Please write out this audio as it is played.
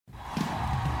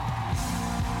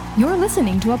You're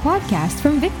listening to a podcast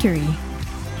from Victory.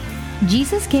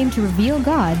 Jesus came to reveal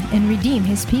God and redeem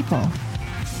His people.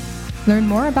 Learn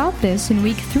more about this in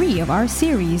week 3 of our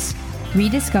series,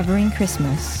 Rediscovering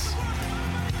Christmas.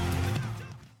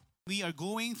 We are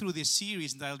going through this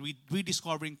series entitled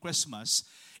Rediscovering Christmas.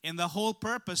 And the whole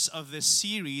purpose of this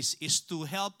series is to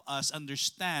help us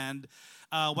understand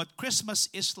what Christmas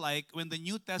is like when the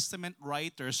New Testament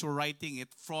writers were writing it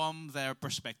from their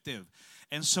perspective.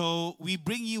 And so we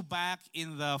bring you back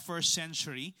in the first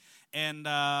century. And,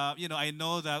 I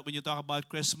know that when you talk about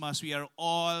Christmas, we are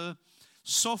all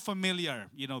so familiar,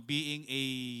 being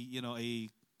a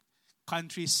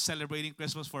country celebrating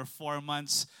Christmas for 4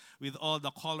 months with all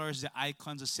the colors, the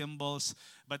icons, the symbols.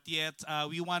 But yet,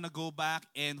 we want to go back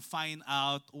and find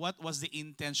out what was the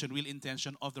real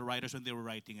intention of the writers when they were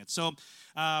writing it. So,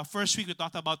 first week we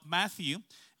talked about Matthew.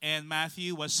 And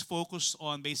Matthew was focused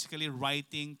on basically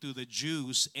writing to the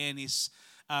Jews and his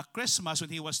Christmas when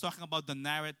he was talking about the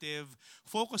narrative,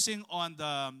 focusing on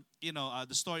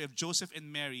the story of Joseph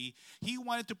and Mary. He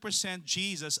wanted to present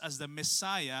Jesus as the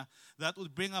Messiah that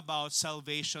would bring about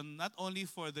salvation not only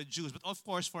for the Jews but of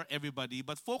course for everybody,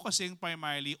 but focusing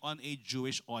primarily on a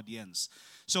Jewish audience.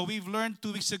 So we've learned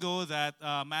 2 weeks ago that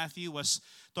Matthew was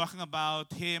talking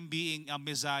about him being a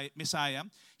Messiah.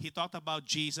 He talked about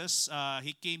Jesus.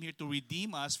 He came here to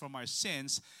redeem us from our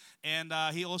sins, and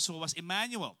he also was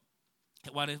Emmanuel.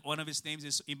 One of his names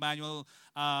is Emmanuel,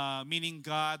 meaning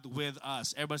God with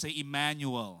us. Everybody say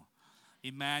Emmanuel.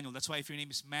 Emmanuel. That's why if your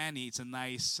name is Manny, it's a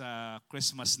nice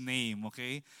Christmas name,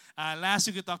 okay? Last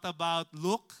week we talked about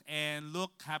Luke, and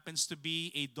Luke happens to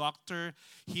be a doctor.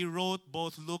 He wrote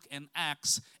both Luke and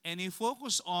Acts, and he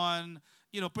focused on,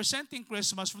 presenting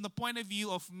Christmas from the point of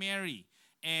view of Mary,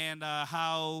 and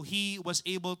how he was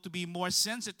able to be more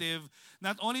sensitive,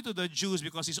 not only to the Jews,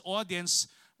 because his audience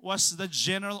was the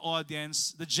general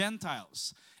audience, the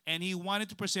Gentiles. And he wanted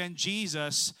to present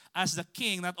Jesus as the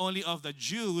king, not only of the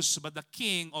Jews, but the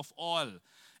king of all.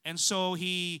 And so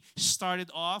he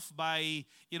started off by,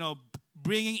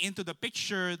 bringing into the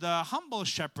picture the humble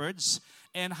shepherds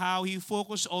and how he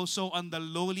focused also on the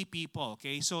lowly people,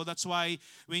 okay? So that's why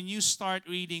when you start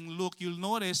reading Luke, you'll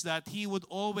notice that he would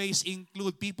always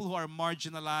include people who are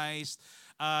marginalized,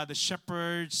 the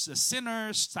shepherds, the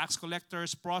sinners, tax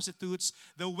collectors, prostitutes.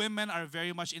 The women are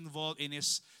very much involved in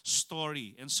his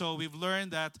story. And so we've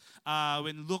learned that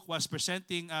when Luke was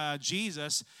presenting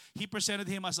Jesus, he presented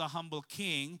him as a humble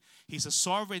king. He's a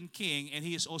sovereign king, and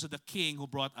he is also the king who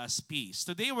brought us peace.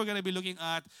 Today we're going to be looking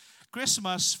at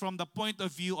Christmas from the point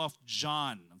of view of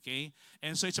John, okay?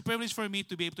 And so it's a privilege for me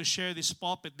to be able to share this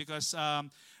pulpit because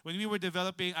when we were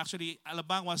developing, actually,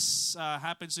 Alabang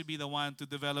happens to be the one to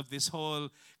develop this whole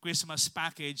Christmas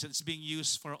package that's being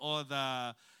used for all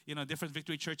the different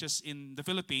Victory churches in the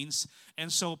Philippines.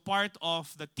 And so part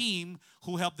of the team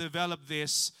who helped develop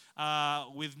this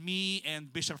with me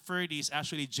and Bishop Ferdy is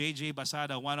actually JJ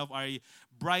Basada, one of our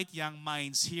bright young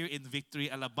minds here in Victory,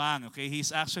 Alabang. Okay,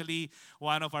 he's actually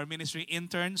one of our ministry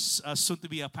interns, soon to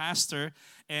be a pastor,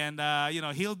 and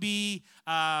he'll be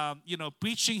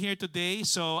preaching here today.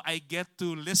 So I get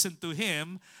to listen to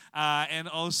him and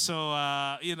also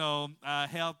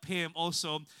help him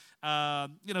also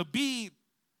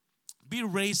be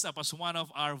raised up as one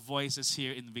of our voices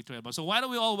here in Victory. So why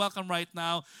don't we all welcome right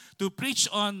now to preach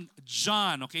on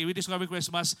John, okay, Rediscovering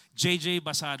Christmas, JJ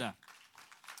Basada.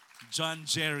 John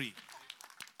Jerry.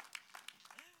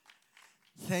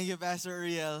 Thank you, Pastor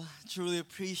Uriel. Truly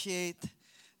appreciate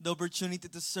the opportunity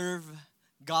to serve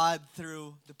God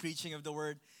through the preaching of the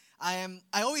Word. I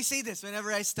always say this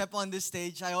whenever I step on this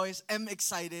stage. I always am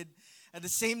excited. At the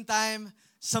same time,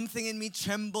 something in me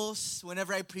trembles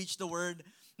whenever I preach the Word.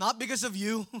 Not because of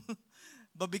you,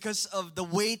 but because of the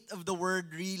weight of the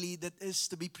Word really that is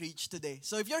to be preached today.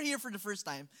 So if you're here for the first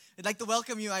time, I'd like to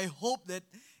welcome you. I hope that,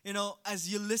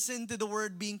 as you listen to the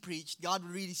Word being preached, God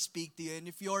will really speak to you. And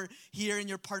if you're here and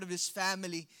you're part of His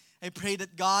family, I pray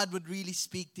that God would really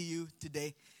speak to you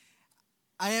today.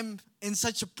 I am in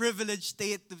such a privileged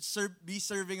state to be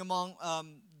serving among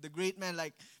the great men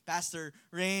like Pastor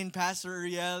Rain, Pastor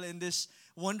Uriel in this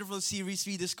wonderful series,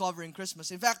 Rediscovering Christmas.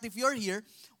 In fact, if you're here,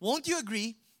 won't you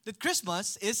agree that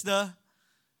Christmas is the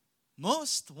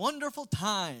most wonderful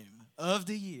time of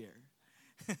the year?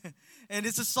 And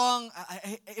it's a song,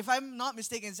 if I'm not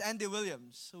mistaken, it's Andy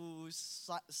Williams who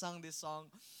sung this song.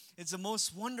 It's the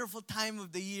most wonderful time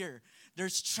of the year.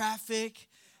 There's traffic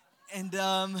and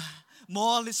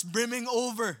mall is brimming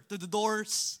over to the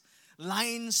doors.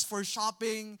 Lines for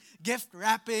shopping, gift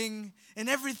wrapping, and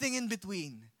everything in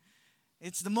between.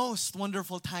 It's the most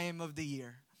wonderful time of the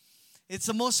year. It's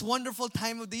the most wonderful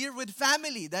time of the year with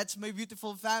family. That's my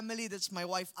beautiful family. That's my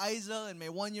wife, Isel, and my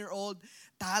 1-year-old,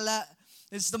 Tala.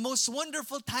 It's the most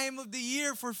wonderful time of the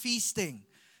year for feasting.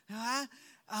 Diba?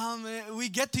 We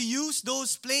get to use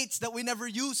those plates that we never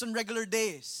use on regular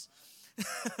days.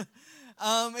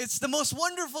 It's the most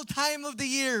wonderful time of the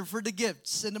year for the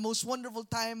gifts, and the most wonderful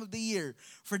time of the year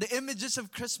for the images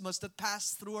of Christmas that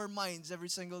pass through our minds every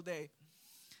single day.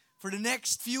 For the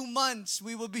next few months,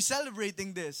 we will be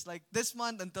celebrating this. Like this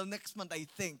month until next month, I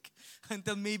think.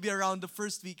 Until maybe around the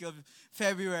first week of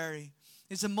February.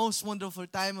 It's the most wonderful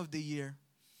time of the year.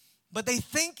 But I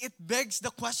think it begs the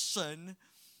question,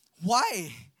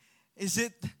 why is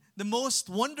it the most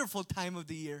wonderful time of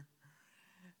the year?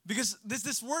 Because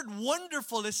this word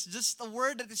wonderful is just a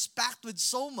word that is packed with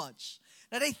so much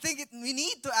that I think we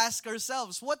need to ask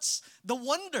ourselves, what's the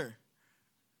wonder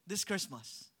this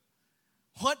Christmas?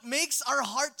 What makes our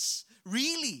hearts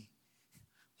really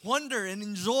wonder and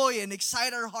enjoy and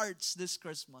excite our hearts this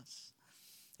Christmas?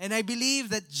 And I believe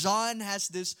that John has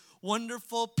this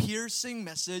wonderful, piercing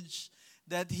message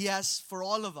that he has for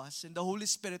all of us. And the Holy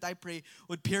Spirit, I pray,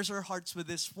 would pierce our hearts with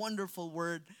this wonderful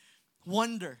word,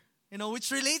 wonder.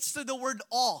 Which relates to the word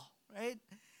awe, right?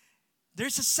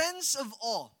 There's a sense of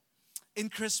awe in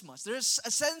Christmas. There's a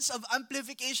sense of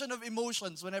amplification of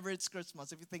emotions whenever it's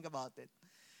Christmas, if you think about it.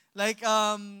 Like,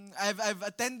 I've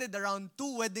attended around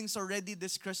 2 weddings already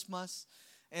this Christmas.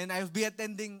 And I'll be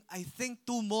attending, I think,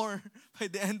 2 more by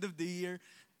the end of the year.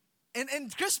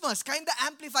 And Christmas kind of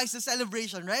amplifies the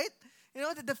celebration, right?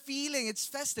 The feeling, it's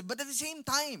festive. But at the same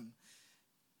time,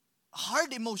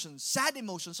 hard emotions, sad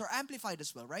emotions are amplified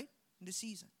as well, right? In the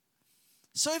season.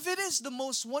 So if it is the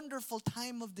most wonderful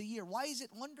time of the year, why is it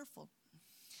wonderful?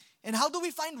 And how do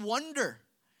we find wonder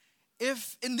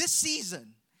if in this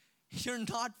season, you're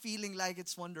not feeling like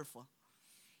it's wonderful?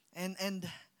 And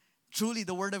truly,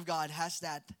 the Word of God has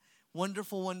that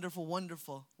wonderful, wonderful,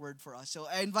 wonderful word for us. So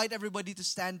I invite everybody to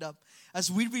stand up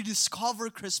as we rediscover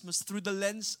Christmas through the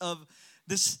lens of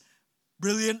this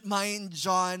brilliant mind,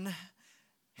 John.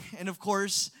 And of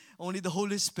course, only the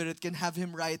Holy Spirit can have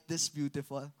him write this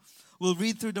beautiful. We'll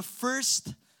read through the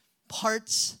first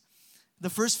parts, the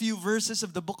first few verses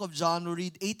of the book of John. We'll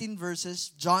read 18 verses,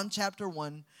 John chapter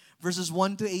 1, verses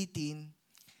 1 to 18.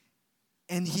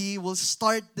 And he will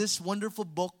start this wonderful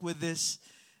book with this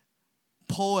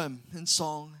poem and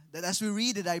song that as we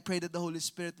read it, I pray that the Holy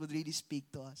Spirit would really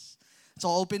speak to us. So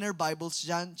open our Bibles,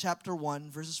 John chapter 1,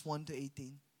 verses 1 to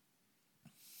 18.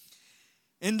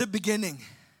 In the beginning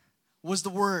was the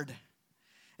Word,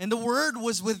 and the Word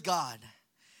was with God,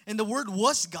 and the Word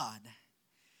was God.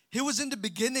 He was in the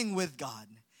beginning with God,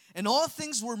 and all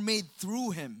things were made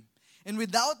through Him, and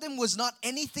without Him was not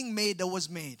anything made that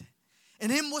was made. In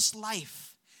Him was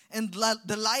life, and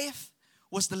the life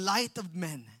was the light of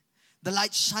men. The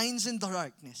light shines in the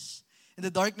darkness, and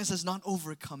the darkness has not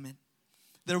overcome it.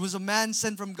 There was a man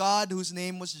sent from God whose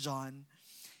name was John.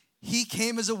 He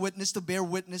came as a witness to bear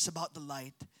witness about the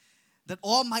light, that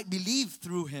all might believe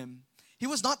through him. He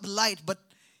was not the light, but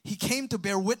he came to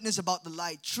bear witness about the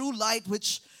light. True light,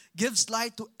 which gives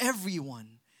light to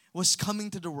everyone, was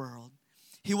coming to the world.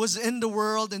 He was in the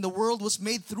world, and the world was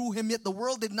made through him, yet the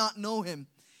world did not know him.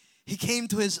 He came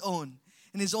to his own,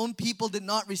 and his own people did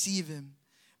not receive him.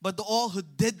 But to all who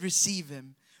did receive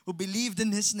him, who believed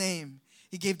in his name,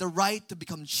 he gave the right to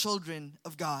become children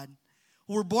of God,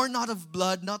 who were born not of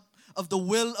blood, not of the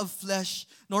will of flesh,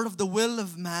 nor of the will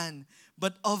of man,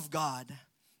 but of God.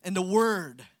 And the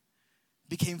Word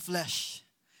became flesh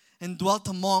and dwelt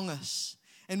among us.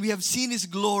 And we have seen His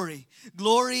glory,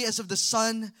 glory as of the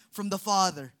Son from the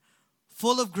Father,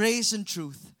 full of grace and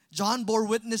truth. John bore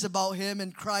witness about Him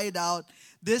and cried out,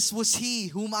 "This was He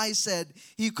whom I said,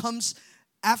 He who comes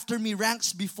after me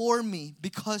ranks before me,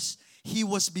 because He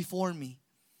was before me."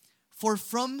 For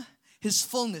from His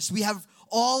fullness we have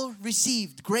all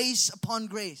received grace upon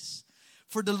grace.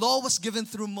 For the law was given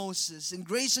through Moses, and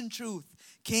grace and truth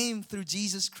came through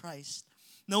Jesus Christ.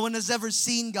 No one has ever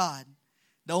seen God,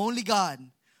 the only God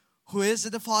who is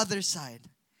at the Father's side.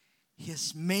 He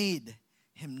has made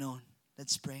Him known.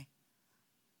 Let's pray.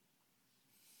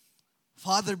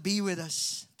 Father, be with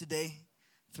us today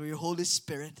through your Holy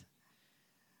Spirit.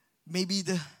 Maybe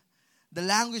the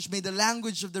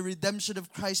language of the redemption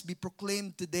of Christ be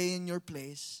proclaimed today in your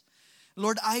place.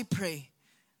 Lord, I pray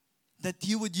that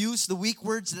you would use the weak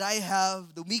words that I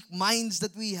have, the weak minds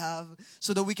that we have,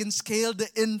 so that we can scale the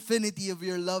infinity of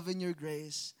your love and your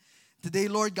grace. Today,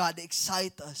 Lord God,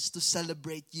 excite us to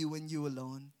celebrate you and you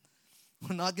alone.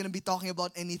 We're not going to be talking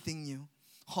about anything new.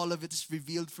 All of it is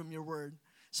revealed from your word.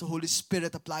 So Holy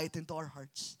Spirit, apply it into our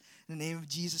hearts. In the name of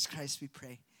Jesus Christ we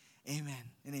pray.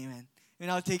 Amen and amen. You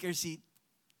now take your seat.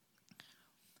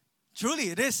 Truly,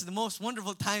 it is the most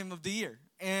wonderful time of the year.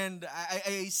 And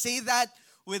I say that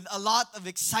with a lot of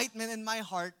excitement in my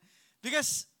heart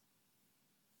because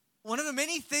one of the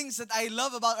many things that I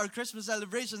love about our Christmas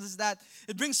celebrations is that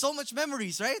it brings so much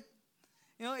memories, right?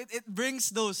 You know, it brings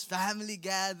those family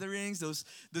gatherings,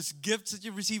 those gifts that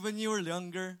you received when you were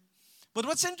younger. But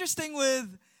what's interesting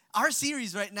with our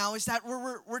series right now is that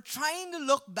we're trying to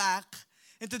look back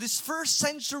into this first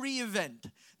century event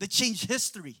that changed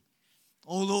history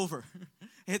all over.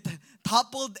 It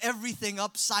toppled everything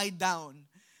upside down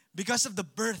because of the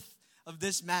birth of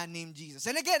this man named Jesus.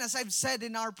 And again, as I've said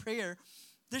in our prayer,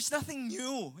 there's nothing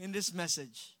new in this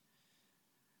message.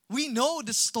 We know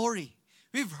the story.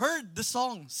 We've heard the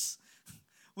songs.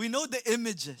 We know the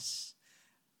images.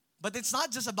 But it's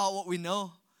not just about what we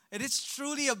know. It is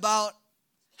truly about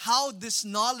how this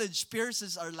knowledge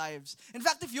pierces our lives. In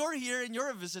fact, if you're here and you're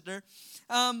a visitor,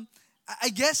 I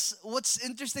guess what's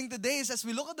interesting today is as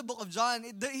we look at the book of John,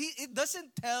 it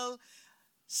doesn't tell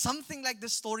something like the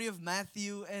story of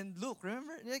Matthew and Luke.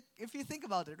 Remember, like, if you think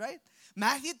about it, right?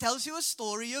 Matthew tells you a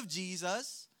story of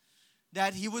Jesus,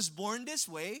 that he was born this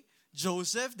way.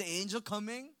 Joseph, the angel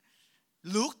coming.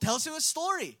 Luke tells you a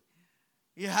story.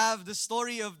 You have the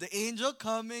story of the angel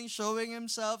coming, showing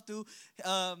himself to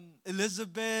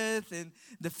Elizabeth and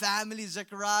the family,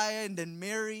 Zechariah, and then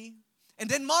Mary. And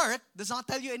then Mark does not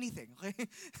tell you anything. Okay?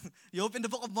 You open the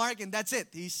book of Mark and that's it.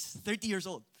 He's 30 years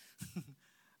old.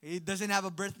 He doesn't have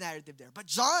a birth narrative there. But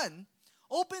John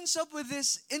opens up with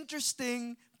this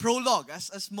interesting prologue,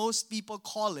 as most people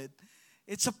call it.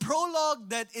 It's a prologue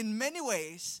that in many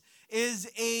ways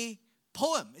is a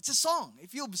poem. It's a song.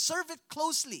 If you observe it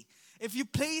closely, if you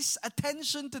place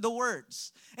attention to the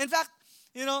words. In fact,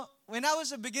 you know, when I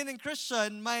was a beginning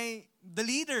Christian, the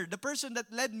leader, the person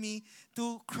that led me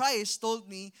to Christ told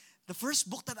me, the first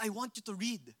book that I want you to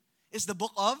read is the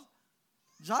book of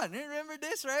John. You remember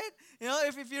this, right? You know,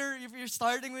 if you're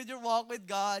starting with your walk with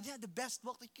God, the best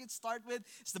book that you can start with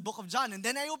is the book of John. And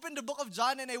then I opened the book of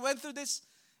John and I went through this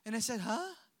and I said,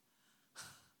 huh?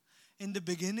 In the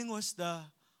beginning was the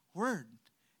Word,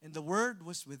 and the Word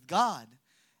was with God,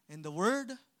 and the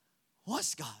Word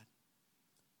was God.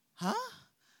 Huh?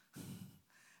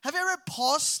 Have you ever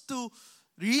paused to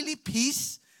really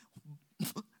piece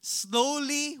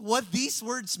slowly what these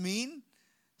words mean?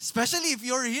 Especially if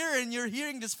you're here and you're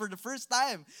hearing this for the first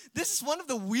time. This is one of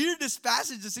the weirdest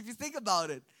passages if you think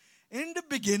about it. In the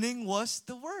beginning was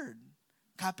the Word.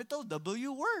 Capital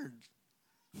W, Word.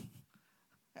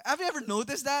 Have you ever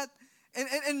noticed that?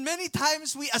 And many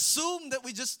times we assume that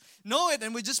we just know it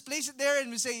and we just place it there and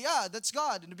we say, yeah, that's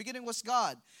God. In the beginning was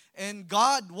God. And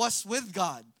God was with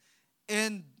God.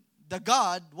 And the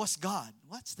God was God.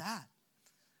 What's that?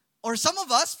 Or some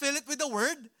of us fill it with the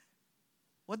word.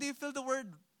 What do you fill the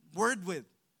word with?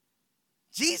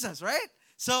 Jesus, right?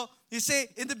 So you say,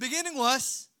 in the beginning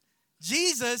was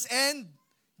Jesus, and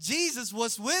Jesus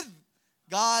was with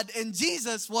God, and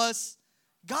Jesus was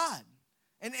God.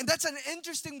 And that's an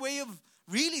interesting way of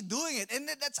really doing it. And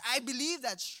I believe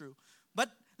that's true. But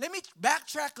let me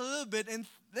backtrack a little bit and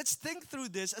let's think through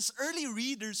this as early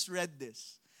readers read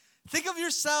this. Think of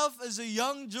yourself as a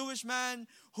young Jewish man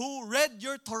who read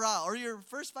your Torah or your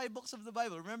first 5 books of the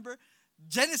Bible. Remember?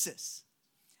 Genesis.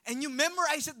 And you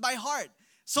memorize it by heart.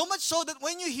 So much so that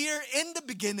when you hear in the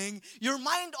beginning, your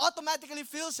mind automatically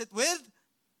fills it with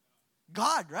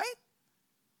God, right?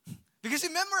 Because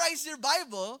you memorize your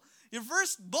Bible. Your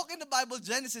first book in the Bible,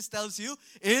 Genesis, tells you,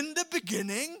 in the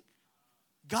beginning,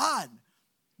 God.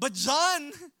 But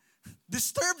John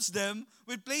disturbs them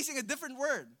with placing a different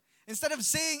word. Instead of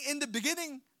saying, in the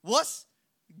beginning was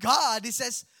God, he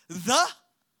says, the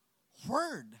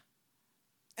Word.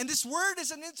 And this word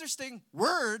is an interesting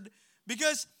word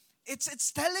because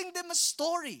it's telling them a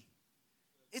story.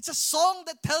 It's a song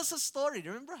that tells a story.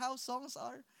 Remember how songs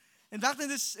are? In fact, in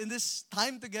this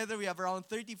time together, we have around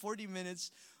 30, 40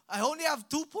 minutes. I only have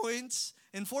 2 points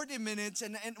in 40 minutes.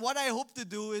 And what I hope to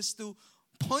do is to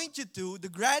point you to the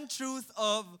grand truth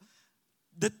of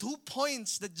the 2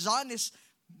 points that John is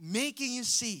making you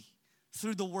see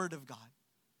through the Word of God.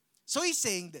 So he's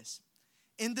saying this.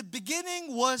 In the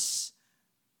beginning was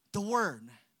the Word.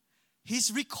 He's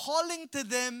recalling to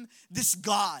them this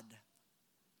God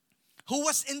who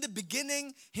was in the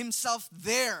beginning himself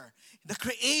there, the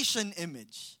creation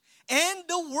image. And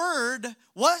the Word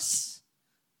was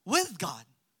with God.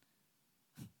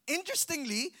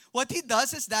 Interestingly, what he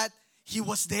does is that he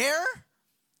was there.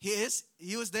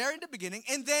 He was there in the beginning,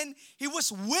 and then he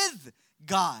was with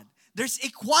God. There's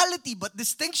equality but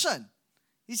distinction.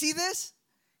 You see this?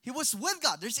 He was with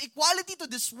God. There's equality to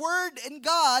this Word and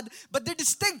God, but they're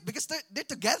distinct because they're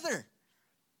together.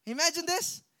 Imagine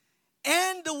this.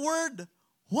 And the Word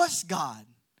was God.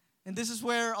 And this is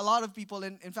where a lot of people,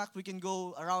 in fact, we can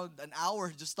go around an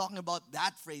hour just talking about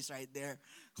that phrase right there,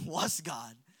 was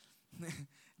God.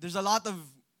 There's a lot of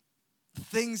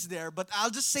things there, but I'll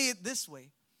just say it this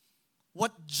way.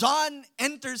 What John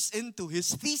enters into,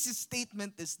 his thesis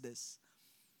statement is this,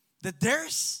 that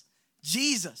there's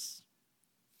Jesus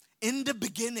in the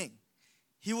beginning.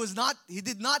 He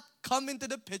did not come into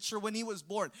the picture when he was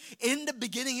born. In the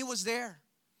beginning, he was there.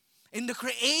 In the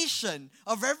creation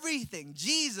of everything,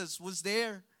 Jesus was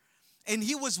there. And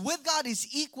he was with God, his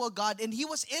equal God, and he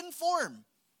was in form,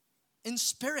 in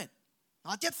spirit.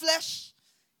 Not yet flesh.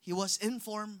 He was in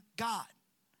form God.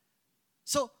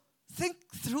 So, think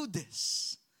through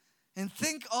this and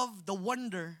think of the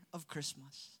wonder of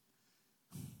Christmas.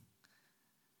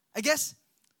 I guess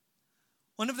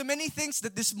one of the many things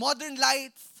that this modern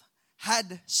life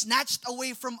had snatched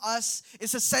away from us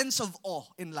is a sense of awe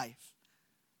in life.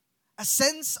 A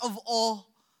sense of awe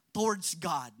towards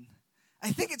God.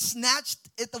 I think it snatched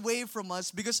it away from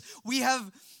us because we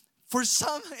have, to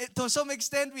some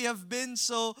extent, we have been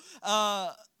so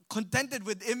contented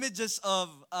with images of,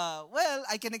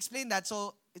 I can explain that,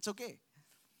 so it's okay.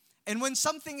 And when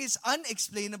something is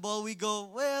unexplainable, we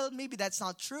go, well, maybe that's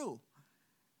not true.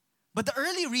 But the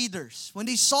early readers, when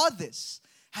they saw this,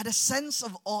 had a sense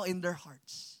of awe in their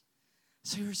hearts.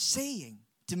 So you're saying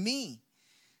to me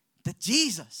that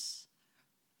Jesus,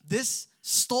 this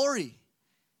story,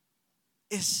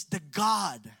 is the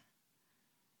God.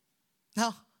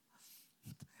 Now,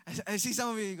 I see some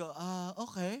of you go,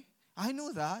 okay, I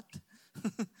know that.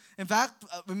 In fact,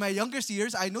 in my youngest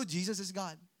years, I know Jesus is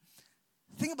God.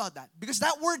 Think about that. Because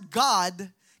that word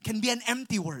God can be an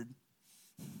empty word.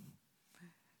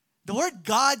 The word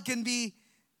God can be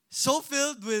so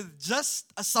filled with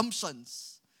just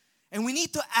assumptions. And we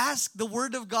need to ask the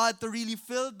Word of God to really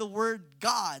fill the word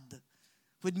God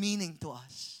with meaning to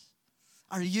us.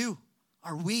 Are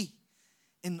we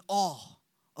in awe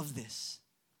of this?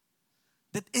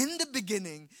 That in the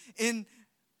beginning, in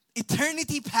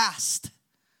eternity past,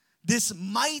 this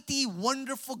mighty,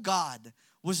 wonderful God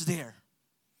was there.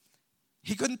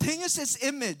 He continues his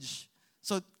image.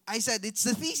 So I said it's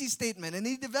the thesis statement and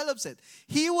he develops it.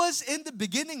 He was in the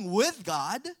beginning with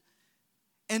God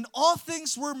and all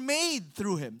things were made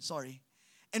through him.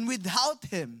 And without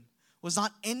him was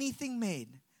not anything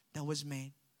made that was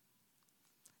made.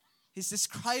 He's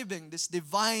describing this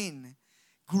divine,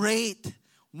 great,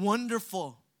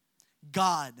 wonderful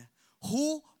God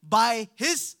who by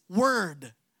his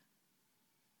word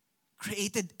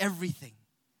created everything.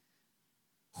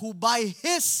 Who by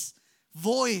his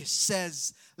voice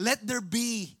says, let there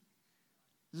be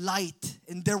light.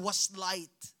 And there was light.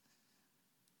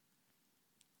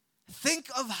 Think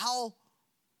of how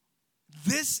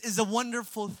this is a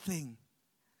wonderful thing.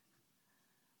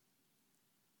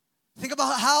 Think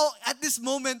about how at this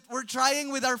moment we're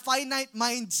trying with our finite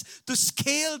minds to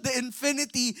scale the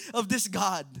infinity of this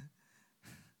God.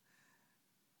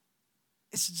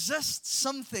 It's just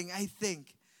something, I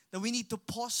think, that we need to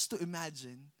pause to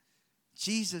imagine.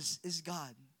 Jesus is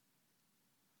God.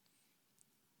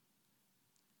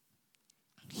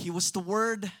 He was the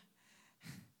Word.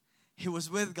 He was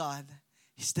with God.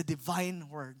 He's the divine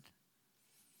Word.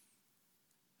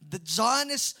 That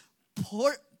John is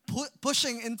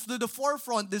pushing into the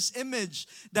forefront this image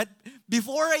that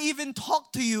before I even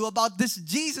talk to you about this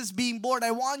Jesus being born,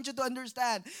 I want you to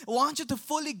understand, I want you to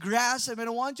fully grasp Him, and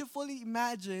I want you to fully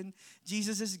imagine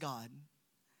Jesus is God.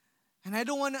 And I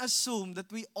don't want to assume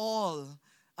that we all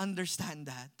understand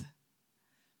that.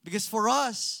 Because for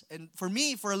us, and for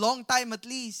me, for a long time at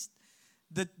least,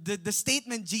 the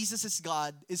statement Jesus is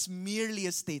God is merely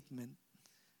a statement.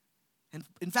 And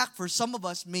in fact, for some of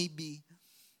us, maybe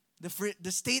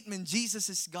the statement Jesus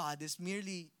is God is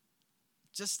merely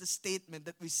just a statement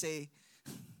that we say.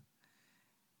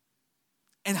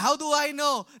 And how do I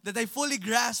know that I fully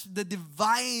grasp the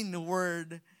divine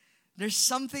word? There's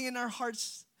something in our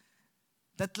hearts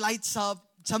that lights up,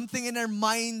 something in our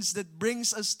minds that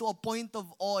brings us to a point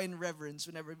of awe and reverence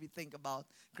whenever we think about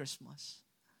Christmas.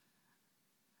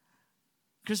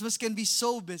 Christmas can be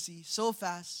so busy, so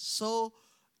fast, so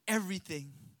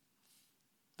everything.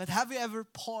 But have you ever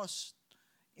paused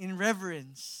in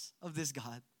reverence of this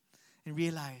God and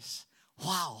realized,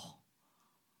 wow,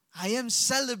 I am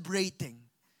celebrating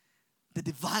the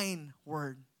divine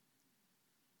word.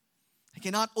 I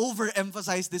cannot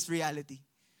overemphasize this reality.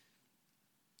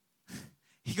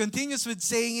 He continues with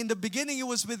saying, in the beginning it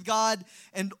was with God,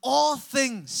 and all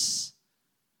things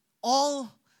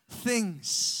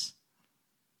things.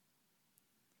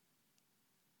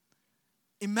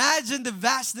 Imagine the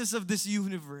vastness of this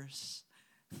universe.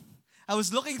 I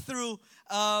was looking through,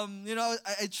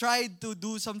 I tried to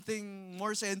do something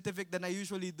more scientific than I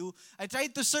usually do. I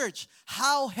tried to search,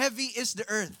 how heavy is the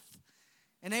earth?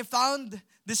 And I found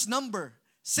this number,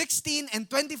 16 and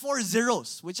 24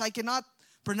 zeros, which I cannot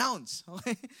pronounce.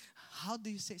 Okay? How do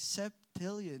you say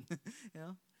septillion?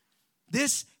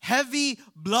 This heavy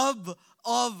blob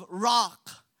of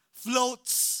rock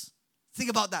floats. Think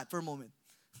about that for a moment.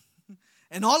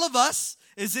 And all of us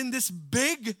is in this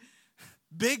big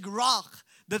rock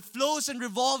that flows and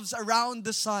revolves around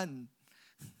the sun.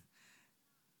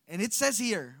 And it says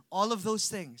here, all of those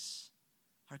things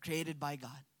are created by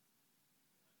God.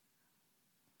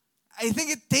 I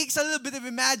think it takes a little bit of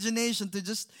imagination to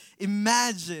just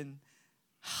imagine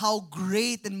how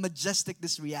great and majestic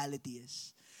this reality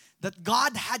is. That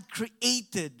God had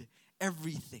created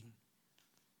everything.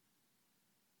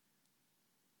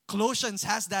 Colossians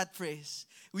has that phrase.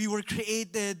 We were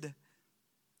created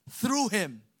through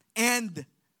Him and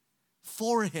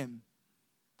for Him,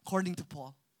 according to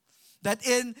Paul. That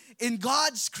in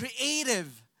God's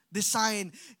creative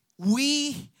design,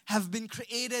 we have been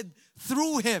created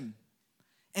through Him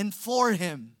and for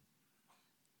Him.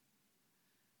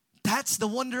 That's the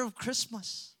wonder of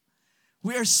Christmas.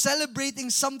 We are celebrating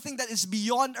something that is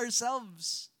beyond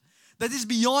ourselves, that is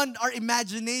beyond our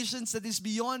imaginations, that is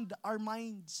beyond our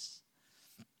minds.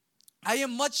 I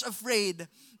am much afraid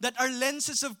that our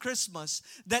lenses of Christmas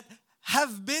that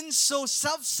have been so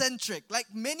self-centric,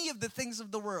 like many of the things of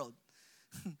the world,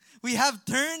 we have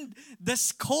turned the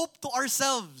scope to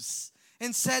ourselves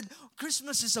and said,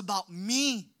 Christmas is about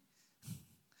me.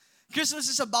 Christmas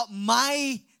is about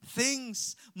my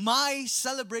things, my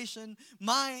celebration,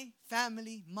 my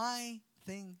family, my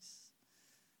things.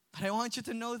 But I want you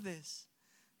to know this.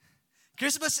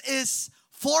 Christmas is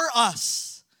for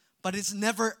us, but it's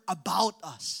never about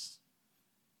us.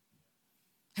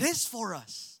 It is for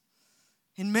us.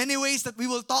 In many ways that we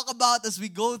will talk about as we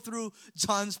go through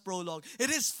John's prologue. It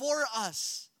is for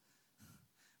us,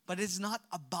 but it's not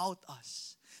about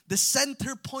us. The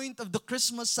center point of the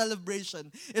Christmas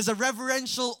celebration is a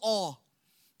reverential awe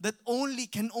that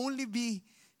can only be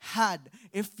had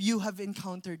if you have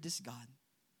encountered this God.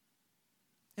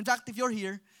 In fact, if you're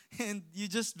here and you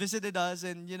just visited us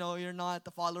and you're not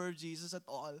a follower of Jesus at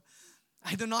all,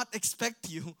 I do not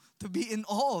expect you to be in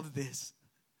awe of this.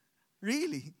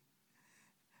 Really.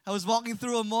 I was walking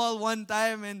through a mall one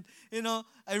time and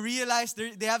I realized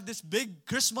they have this big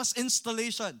Christmas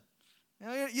installation.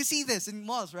 You see this in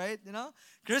malls, right?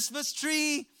 Christmas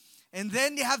tree, and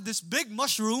then they have this big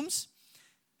mushrooms,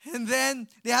 and then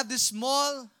they have this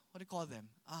small, what do you call them?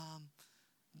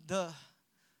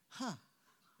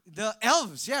 The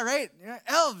elves, yeah, right?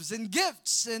 Elves and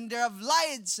gifts, and they have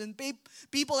lights, and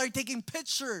people are taking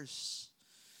pictures.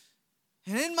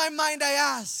 And in my mind, I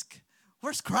ask,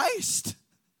 where's Christ?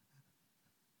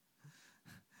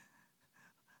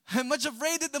 I'm much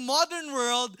afraid that the modern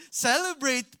world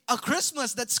celebrate a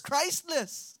Christmas that's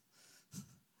Christless.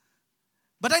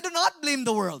 But I do not blame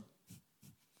the world.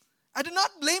 I do not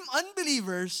blame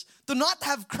unbelievers to not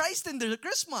have Christ in their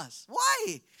Christmas.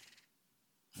 Why?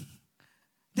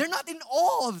 They're not in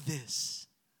awe of this.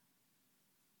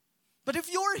 But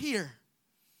if you're here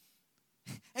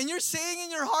and you're saying in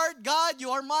your heart, God, you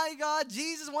are my God,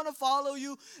 Jesus, I want to follow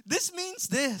you, this means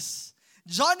this.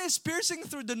 John is piercing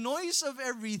through the noise of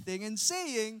everything and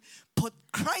saying, put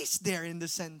Christ there in the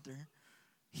center.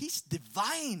 He's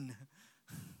divine.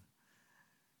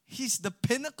 He's the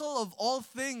pinnacle of all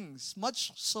things,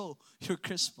 much so your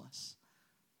Christmas.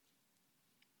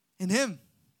 In Him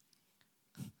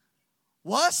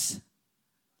was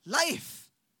life.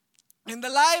 And the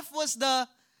life was the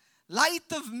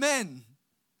light of men.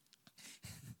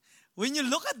 When you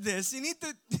look at this, you need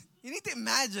to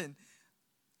imagine,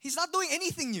 He's not doing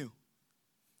anything new.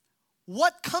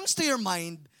 What comes to your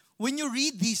mind when you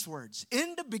read these words?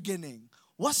 In the beginning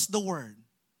was the Word.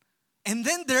 And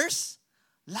then there's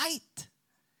light.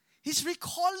 He's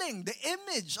recalling the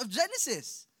image of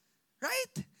Genesis.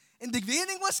 Right? In the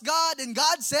beginning was God, and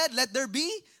God said, let there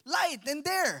be light. And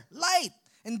there, light.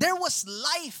 And there was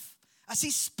life as He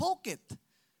spoke it.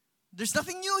 There's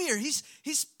nothing new here.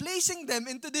 He's placing them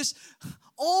into this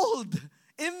old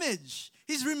image.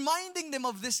 He's reminding them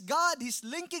of this God. He's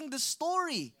linking the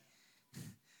story.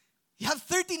 You have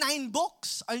 39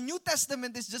 books. Our New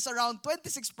Testament is just around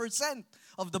 26%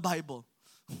 of the Bible.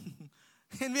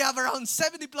 And we have around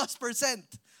 70+%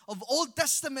 of Old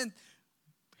Testament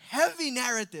heavy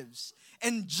narratives.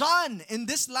 And John, in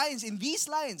these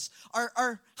lines,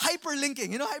 are hyperlinking.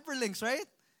 You know hyperlinks, right?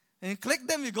 and you click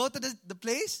them, you go to the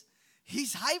place.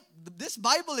 This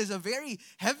Bible is a very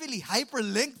heavily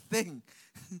hyperlinked thing.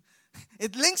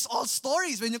 It links all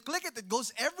stories. When you click it, it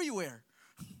goes everywhere.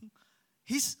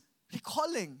 He's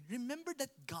recalling. Remember that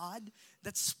God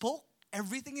that spoke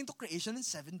everything into creation in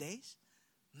 7 days?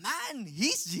 Man,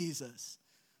 He's Jesus.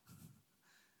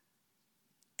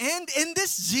 And in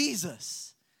this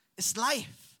Jesus is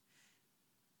life.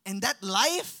 And that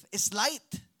life is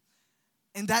light.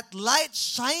 And that light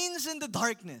shines in the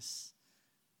darkness.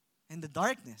 And the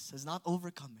darkness has not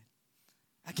overcome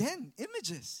it. Again,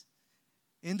 images.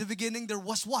 In the beginning, there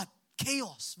was what?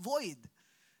 Chaos, void.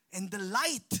 And the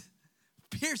light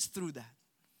pierced through that.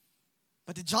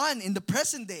 But John, in the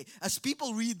present day, as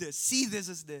people read this, see this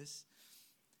as this.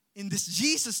 In this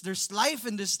Jesus, there's life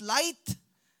and there's light.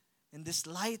 And this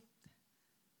light,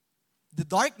 the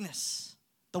darkness,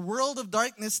 the world of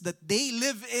darkness that they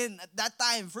live in at that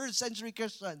time, first century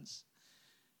Christians,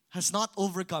 has not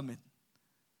overcome it.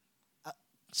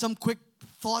 Some quick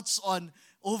thoughts on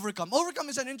overcome. Overcome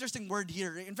is an interesting word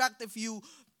here. In fact, if you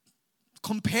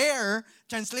compare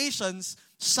translations,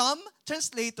 some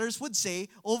translators would say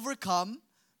overcome,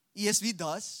 ESV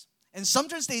does, and some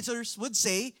translators would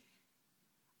say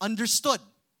understood.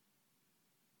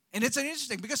 And it's an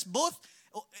interesting because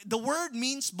the word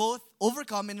means both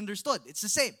overcome and understood. It's the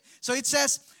same. So it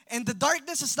says, and the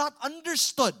darkness has not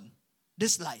understood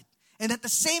this light. And at the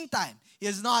same time, he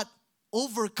has not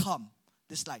overcome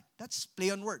this light. That's play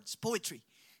on words, poetry.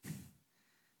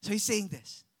 So he's saying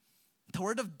this. The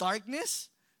world of darkness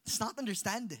does not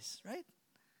understand this, right?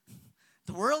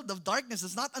 The world of darkness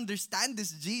does not understand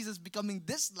this Jesus becoming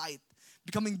this light,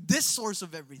 becoming this source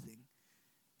of everything.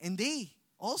 And they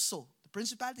also, the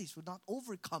principalities, would not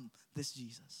overcome this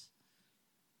Jesus.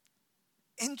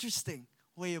 Interesting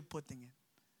way of putting it.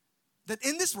 That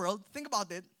in this world, think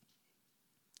about it,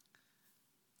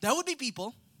 there would be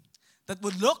people that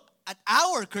would look at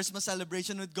our Christmas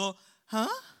celebration and would go, huh?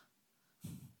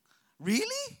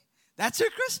 Really? That's your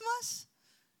Christmas?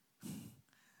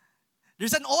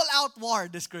 There's an all-out war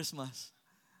this Christmas.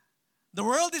 The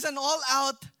world is an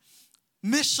all-out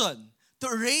mission to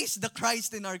erase the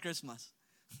Christ in our Christmas.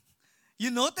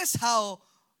 You notice how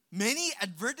many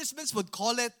advertisements would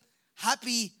call it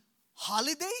Happy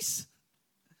Holidays?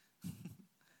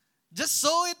 Just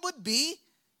so it would be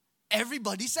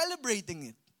everybody celebrating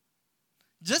it.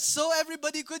 Just so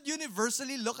everybody could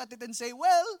universally look at it and say,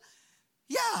 well,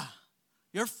 yeah,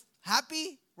 you're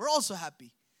happy, we're also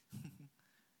happy.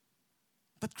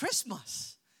 But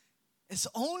Christmas is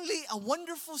only a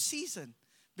wonderful season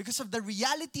because of the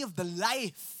reality of the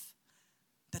life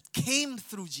that came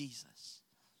through Jesus.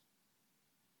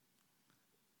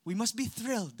 We must be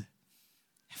thrilled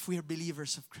if we are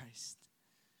believers of Christ.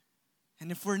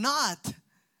 And if we're not,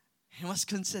 we must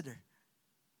consider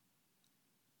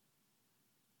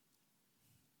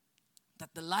that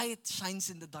the light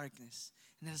shines in the darkness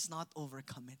and it has not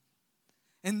overcome it.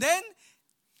 And then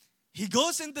he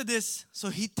goes into this. So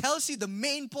he tells you the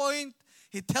main point.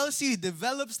 He tells you, he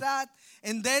develops that.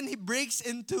 And then he breaks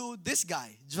into this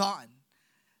guy, John.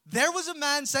 There was a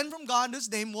man sent from God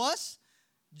whose name was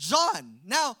John.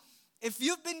 Now, if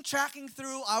you've been tracking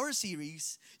through our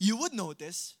series, you would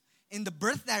notice in the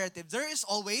birth narrative, there is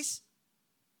always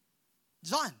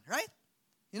John, right?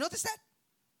 You notice that?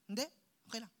 Hindi?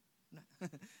 Okay lang.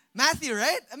 Matthew,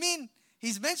 right? I mean,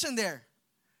 he's mentioned there.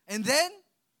 And then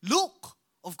Luke.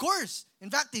 Of course. In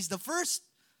fact, he's the first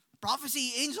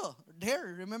prophecy angel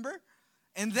there, remember?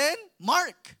 And then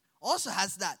Mark also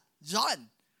has that. John,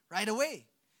 right away.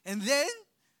 And then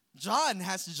John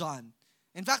has John.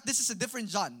 In fact, this is a different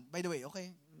John, by the way,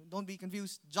 okay? Don't be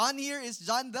confused. John here is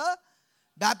John the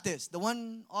Baptist. The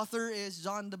one author is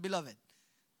John the Beloved.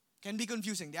 Can be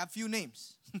confusing. They have few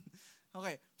names.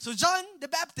 Okay. So John the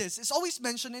Baptist is always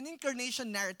mentioned in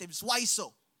incarnation narratives. Why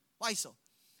so? Why so?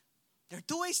 There are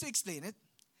two ways to explain it.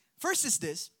 First is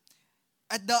this.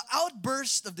 At the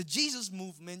outburst of the Jesus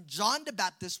movement, John the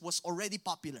Baptist was already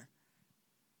popular.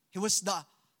 He was the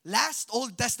last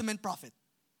Old Testament prophet,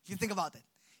 if you think about it.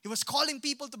 He was calling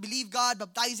people to believe God,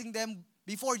 baptizing them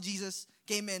before Jesus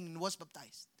came in and was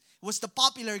baptized. He was the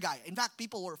popular guy. In fact,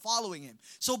 people were following him.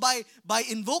 So by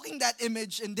invoking that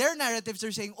image in their narratives,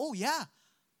 they're saying, oh yeah,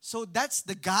 so that's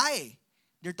the guy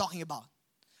they're talking about.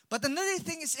 But another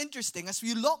thing is interesting, as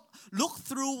we look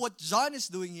through what John is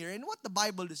doing here and what the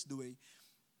Bible is doing,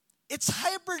 it's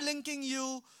hyperlinking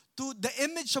you to the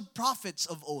image of prophets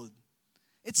of old.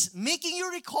 It's making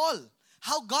you recall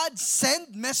how God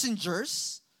sent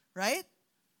messengers, right,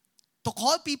 to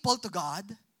call people to God.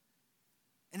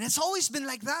 And it's always been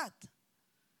like that.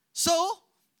 So,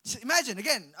 imagine,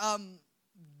 again,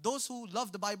 those who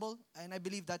love the Bible, and I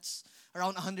believe that's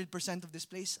around 100% of this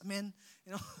place, amen,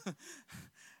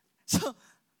 So,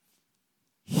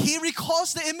 he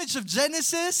recalls the image of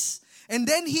Genesis, and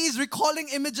then he's recalling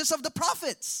images of the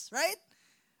prophets, right?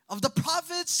 Of the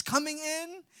prophets coming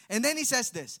in. And then he says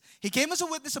this, he came as a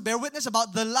witness, to bear witness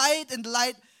about the light, and the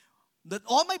light that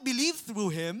all might believe through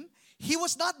him. He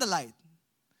was not the light,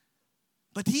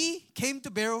 but he came to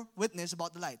bear witness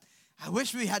about the light. I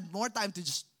wish we had more time to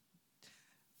just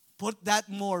put that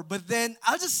more, but then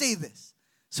I'll just say this.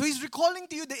 So he's recalling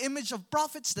to you the image of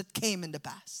prophets that came in the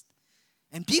past.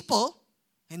 And people,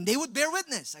 and they would bear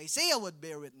witness. Isaiah would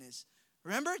bear witness.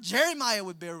 Remember? Jeremiah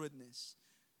would bear witness.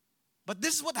 But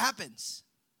this is what happens.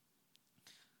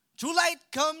 True light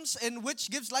comes, and which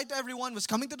gives light to everyone, was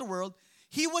coming to the world.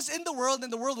 He was in the world,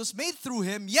 and the world was made through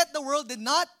him, yet the world did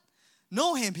not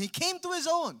know him. He came to his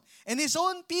own, and his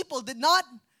own people did not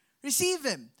receive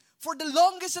him. For the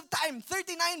longest of time,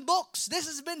 39 books, this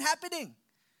has been happening.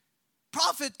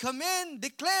 Prophet come in,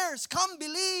 declares, come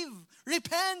believe,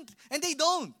 repent, and they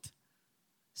don't.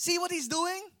 See what he's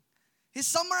doing? He's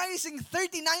summarizing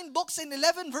 39 books in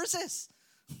 11 verses.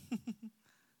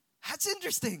 That's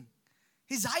interesting.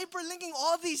 He's hyperlinking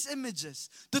all these images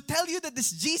to tell you that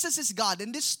this Jesus is God.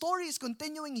 And this story is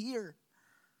continuing here.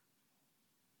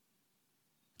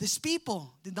 These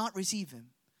people did not receive him.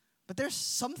 But there's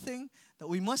something that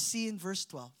we must see in verse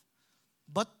 12.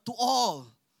 But to all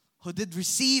who did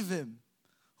receive him,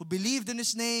 who believed in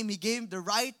his name, he gave the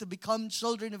right to become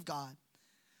children of God,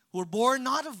 who were born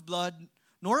not of blood,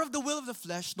 nor of the will of the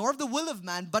flesh, nor of the will of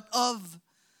man, but of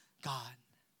God.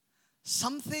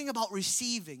 Something about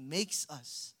receiving makes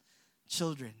us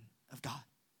children of God.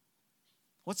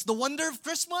 What's the wonder of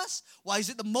Christmas? Why is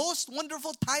it the most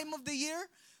wonderful time of the year?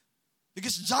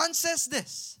 Because John says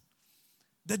this,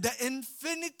 that the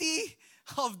infinity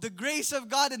of the grace of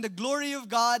God and the glory of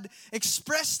God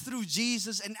expressed through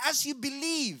Jesus, and as you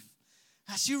believe,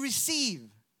 as you receive,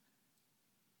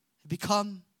 you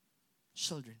become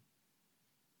children.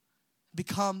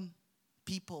 Become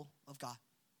people of God.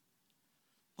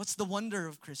 What's the wonder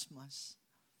of Christmas?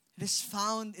 It is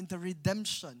found in the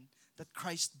redemption that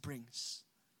Christ brings.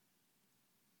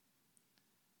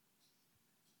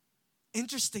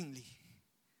 Interestingly,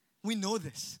 we know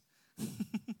this.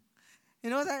 You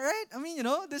know that, right? I mean,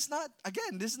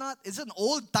 it's an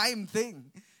old time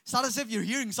thing. It's not as if you're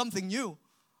hearing something new.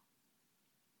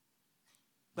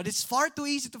 But it's far too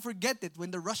easy to forget it when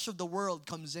the rush of the world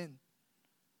comes in.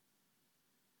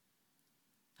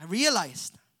 I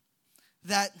realized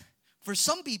that for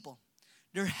some people,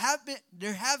 they're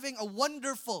having a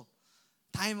wonderful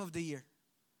time of the year.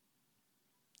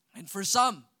 And for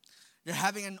some, they're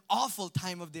having an awful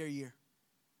time of their year.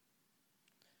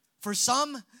 For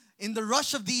some, in the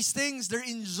rush of these things, they're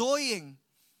enjoying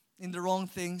in the wrong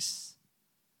things.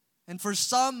 And for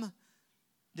some,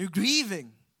 they're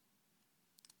grieving.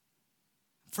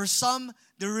 For some,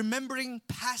 they're remembering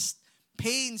past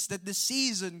pains that the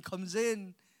season comes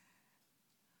in.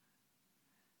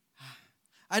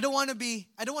 I don't want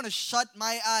to shut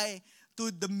my eye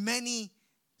to the many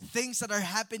things that are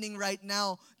happening right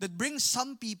now that bring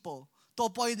some people to a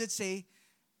point that say,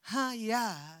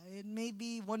 yeah, it may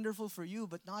be wonderful for you,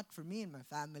 but not for me and my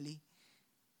family.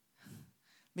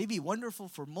 Maybe wonderful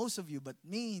for most of you, but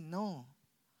me, no.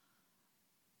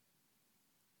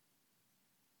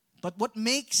 But what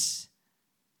makes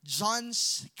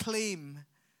John's claim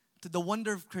to the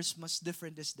wonder of Christmas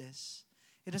different is this.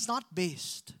 It is not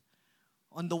based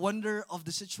on the wonder of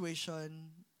the situation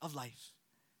of life.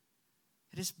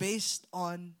 It is based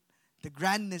on the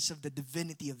grandness of the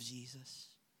divinity of Jesus.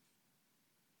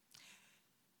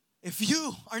 If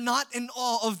you are not in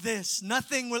awe of this,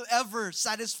 nothing will ever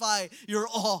satisfy your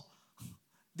awe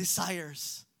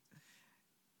desires.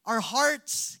 Our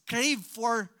hearts crave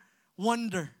for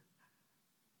wonder.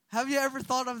 Have you ever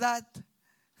thought of that?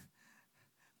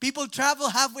 People travel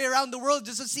halfway around the world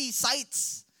just to see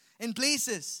sights and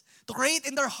places, to create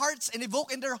in their hearts and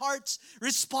evoke in their hearts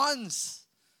response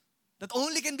that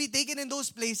only can be taken in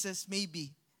those places,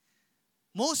 maybe.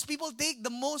 Most people take the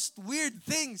most weird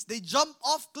things. They jump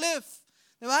off cliff.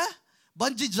 Diba?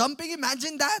 Bungee jumping,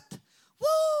 imagine that.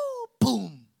 Woo!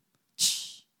 Boom!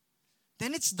 Shh.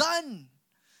 Then it's done.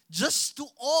 Just to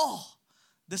awe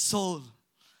the soul.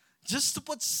 Just to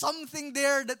put something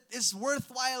there that is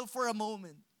worthwhile for a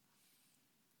moment.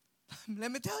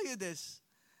 Let me tell you this.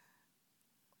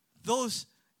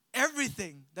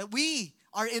 Everything that we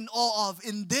are in awe of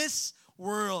in this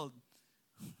world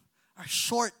are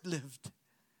short-lived.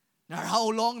 No matter how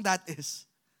long that is,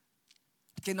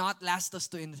 it cannot last us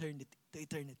to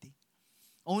eternity.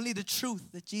 Only the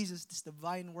truth that Jesus, this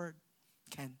divine word,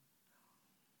 can.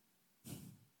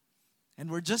 And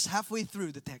we're just halfway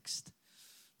through the text.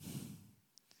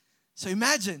 So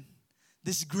imagine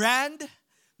this grand,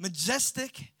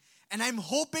 majestic, and I'm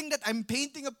hoping that I'm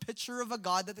painting a picture of a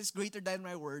God that is greater than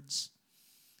my words.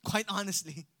 Quite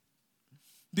honestly.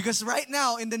 Because right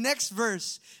now, in the next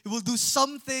verse, He will do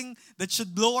something that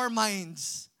should blow our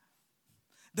minds.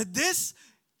 That this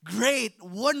great,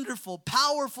 wonderful,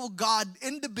 powerful God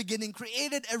in the beginning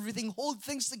created everything, hold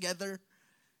things together.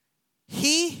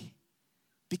 He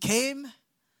became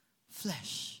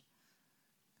flesh.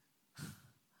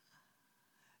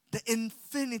 The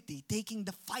infinity taking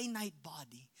the finite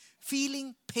body,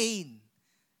 feeling pain.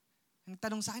 Ang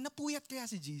tanong sa akin, napuyat kaya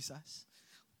si Jesus?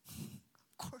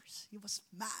 Of course, He was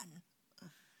man.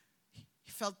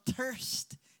 He felt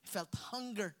thirst. He felt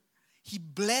hunger. He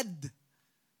bled.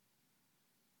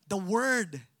 The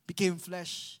Word became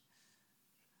flesh.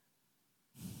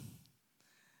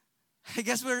 I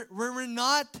guess we're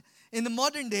not, in the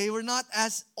modern day, we're not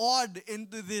as awed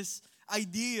into this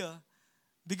idea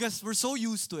because we're so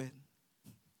used to it.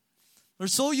 We're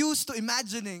so used to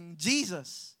imagining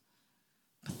Jesus.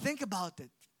 But think about it.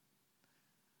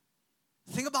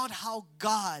 Think about how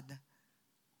God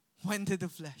went into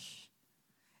flesh.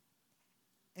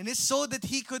 And it's so that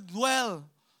He could dwell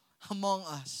among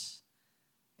us.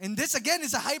 And this again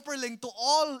is a hyperlink to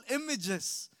all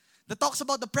images that talks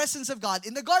about the presence of God.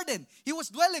 In the garden, He was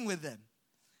dwelling with them.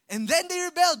 And then they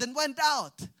rebelled and went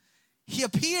out. He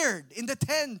appeared in the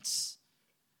tents.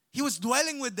 He was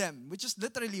dwelling with them, which is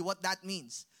literally what that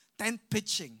means. Tent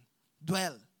pitching,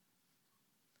 dwell.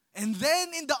 And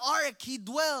then in the ark, He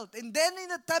dwelt. And then in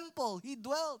the temple, He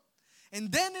dwelt. And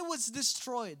then it was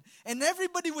destroyed. And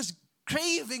everybody was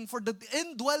craving for the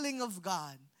indwelling of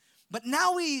God. But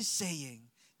now He is saying,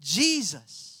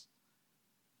 Jesus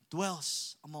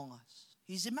dwells among us.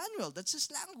 He's Emmanuel. That's His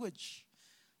language.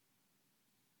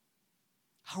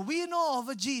 Are we in awe of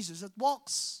a Jesus that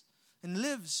walks and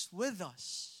lives with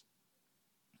us?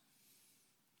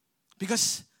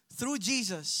 Because through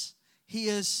Jesus, He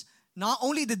is not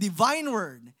only the divine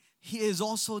Word, He is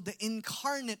also the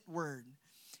incarnate Word.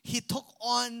 He took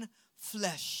on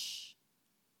flesh.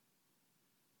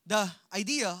 The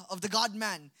idea of the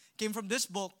God-man came from this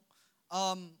book,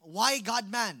 Why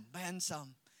God-Man by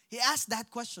Anselm. He asked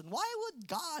that question, why would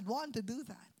God want to do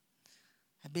that?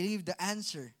 I believe the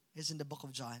answer is in the book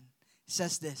of John. It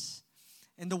says this,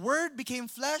 and the Word became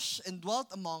flesh and dwelt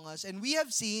among us, and we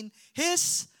have seen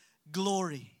His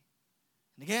glory.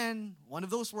 And again, one of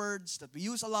those words that we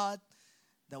use a lot,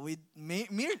 that we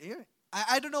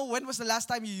I don't know when was the last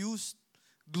time you used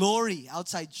glory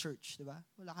outside church, di ba?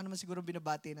 Wala ka naman siguro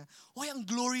binabati na, "Oy, ang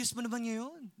glorious mo naman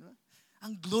ngayon." Diba?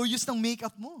 Ang glorious ng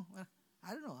makeup mo.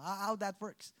 I don't know how that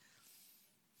works.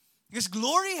 Because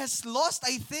glory has lost,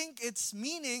 I think, its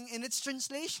meaning in its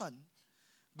translation.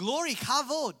 Glory,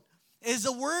 kavod, is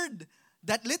a word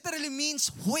that literally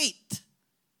means weight.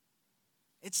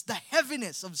 It's the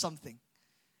heaviness of something.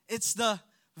 It's the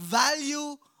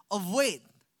value of weight.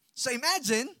 So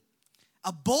imagine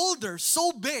a boulder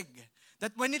so big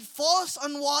that when it falls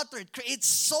on water, it creates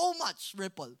so much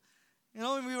ripple. You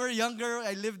know, when we were younger,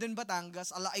 I lived in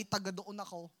Batangas. Ala ay taga doon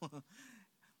ako.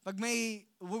 Pag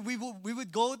we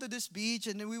would go to this beach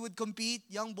and we would compete,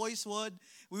 young boys would.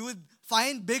 We would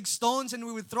find big stones and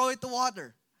we would throw it to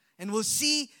water. And we'll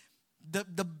see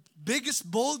the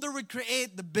biggest boulder would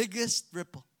create the biggest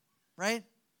ripple. Right?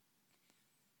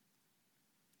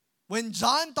 When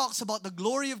John talks about the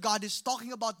glory of God, he's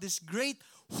talking about this great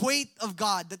weight of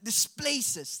God that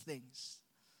displaces things.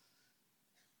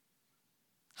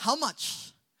 How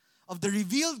much of the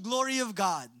revealed glory of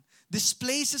God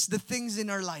displaces the things in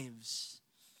our lives?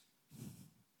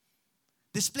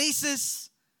 Displaces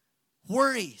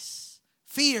worries,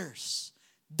 fears,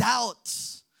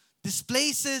 doubts,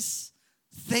 displaces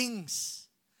things,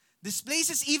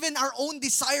 displaces even our own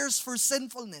desires for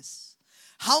sinfulness.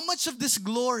 How much of this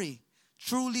glory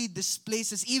truly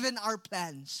displaces even our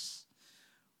plans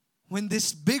when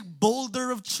this big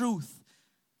boulder of truth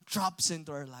drops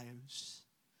into our lives?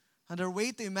 And our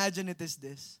way to imagine it is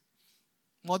this.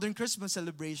 Modern Christmas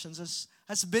celebrations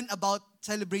has been about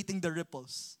celebrating the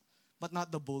ripples, but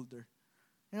not the boulder.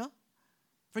 You know?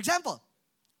 For example,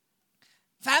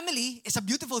 family is a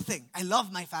beautiful thing. I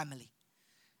love my family.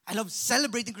 I love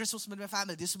celebrating Christmas with my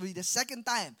family. This will be the second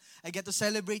time I get to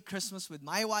celebrate Christmas with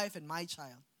my wife and my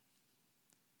child.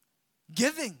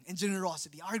 Giving and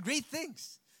generosity are great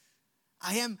things.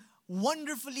 I am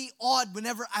wonderfully awed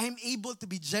whenever I am able to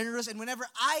be generous and whenever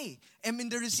I am in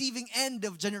the receiving end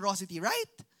of generosity,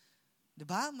 right?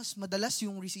 Diba? Mas madalas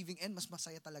yung receiving end, mas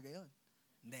masaya talaga yun.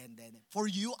 Then. For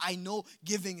you, I know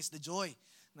giving is the joy.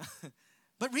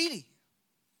 But really,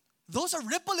 those are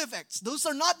ripple effects. Those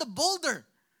are not the boulder.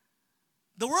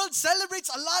 The world celebrates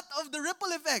a lot of the ripple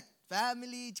effect.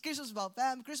 Family, Christmas is about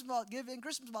family, Christmas about giving,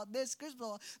 Christmas about this, Christmas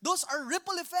about... Those are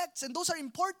ripple effects and those are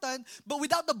important, but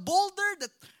without the boulder that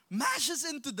mashes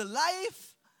into the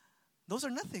life, those are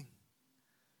nothing.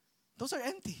 Those are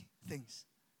empty things.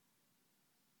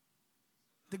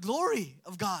 The glory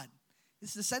of God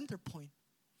is the center point.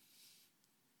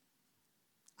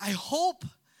 I hope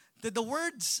that the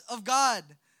words of God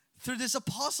through this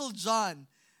Apostle John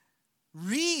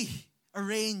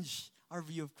rearrange our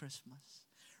view of Christmas.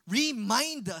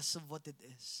 Remind us of what it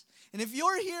is. And if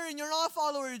you're here and you're not a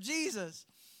follower of Jesus,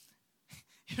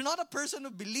 you're not a person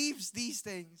who believes these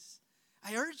things,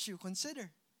 I urge you,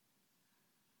 consider.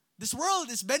 This world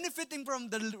is benefiting from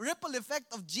the ripple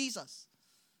effect of Jesus.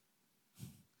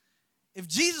 If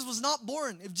Jesus was not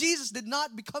born, if Jesus did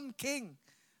not become king,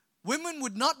 women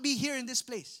would not be here in this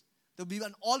place. There will be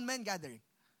an all-men gathering.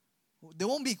 There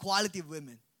won't be equality of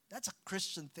women. That's a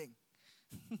Christian thing.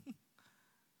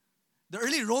 The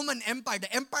early Roman Empire,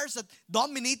 the empires that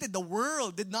dominated the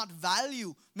world, did not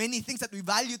value many things that we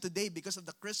value today because of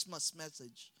the Christmas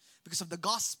message, because of the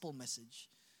gospel message.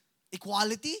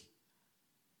 Equality,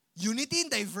 unity and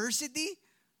diversity.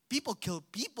 People killed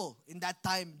people in that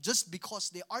time just because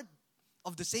they aren't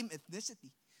of the same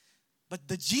ethnicity. But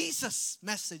the Jesus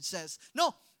message says,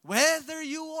 no, whether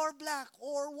you are black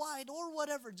or white or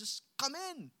whatever, just come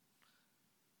in.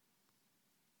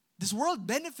 This world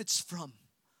benefits from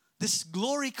this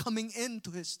glory coming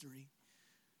into history.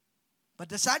 But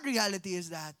the sad reality is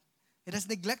that it has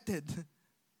neglected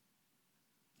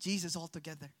Jesus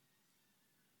altogether.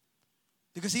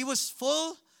 Because He was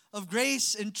full of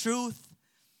grace and truth.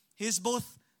 He is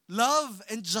both love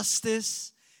and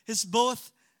justice. He's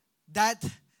both that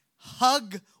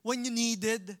hug when you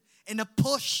needed and a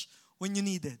push when you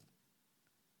needed.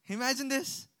 Imagine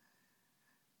this.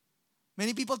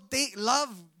 Many people love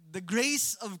the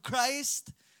grace of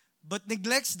Christ but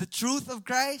neglects the truth of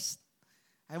Christ.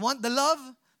 I want the love,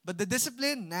 but the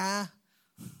discipline, nah.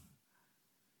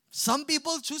 Some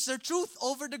people choose their truth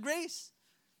over the grace.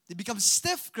 They become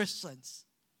stiff Christians.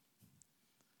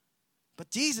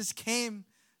 But Jesus came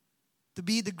to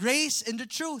be the grace and the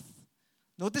truth.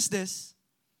 Notice this.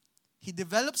 He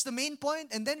develops the main point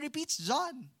and then repeats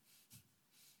John.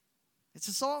 It's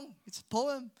a song. It's a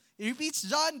poem. He repeats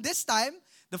John this time.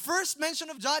 The first mention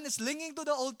of John is linking to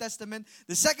the Old Testament.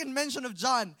 The second mention of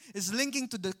John is linking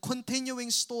to the continuing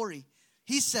story.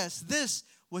 He says, this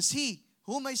was He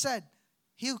whom I said,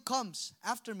 He who comes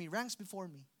after me ranks before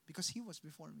me because He was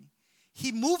before me.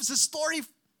 He moves the story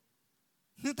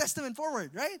New Testament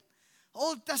forward, right?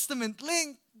 Old Testament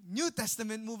link, New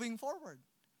Testament moving forward.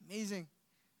 Amazing.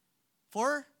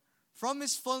 For from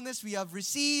His fullness we have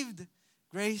received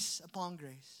grace upon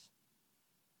grace.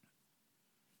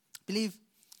 Believe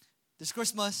this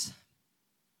Christmas,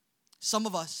 some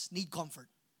of us need comfort.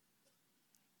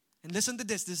 And listen to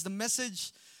this. This is the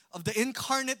message of the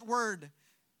incarnate Word.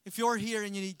 If you're here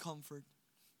and you need comfort,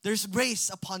 there's grace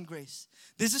upon grace.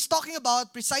 This is talking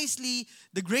about precisely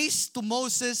the grace to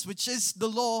Moses, which is the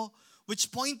law,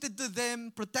 which pointed to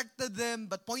them, protected them,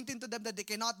 but pointing to them that they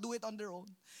cannot do it on their own.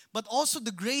 But also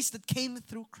the grace that came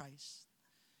through Christ.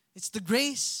 It's the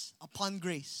grace upon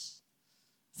grace.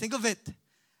 Think of it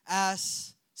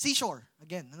as seashore.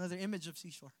 Again, another image of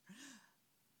seashore.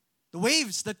 The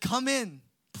waves that come in,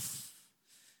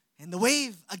 and the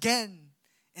wave again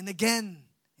and again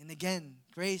and again.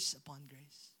 Grace upon grace.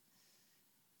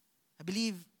 I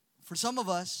believe for some of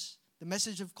us, the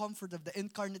message of comfort of the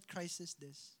incarnate Christ is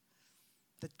this.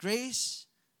 That grace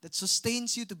that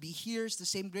sustains you to be here is the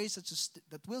same grace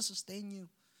that will sustain you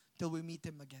till we meet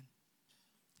Him again.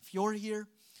 If you're here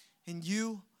and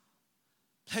you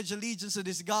pledge allegiance to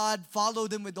this God, follow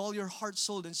them with all your heart,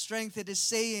 soul, and strength, it is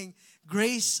saying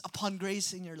grace upon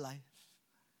grace in your life.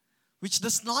 Which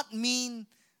does not mean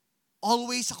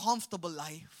always a comfortable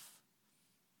life,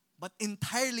 but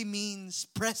entirely means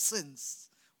presence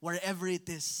wherever it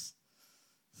is.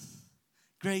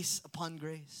 Grace upon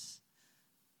grace.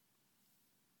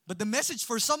 But the message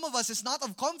for some of us is not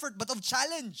of comfort, but of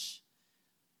challenge.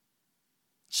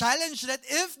 Challenge that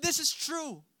if this is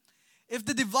true, if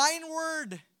the divine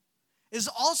Word is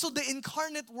also the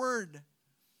incarnate Word,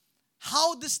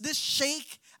 how does this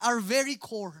shake our very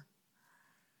core?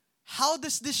 How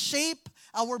does this shape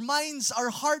our minds, our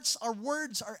hearts, our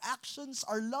words, our actions,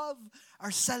 our love,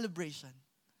 our celebration?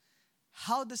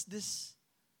 How does this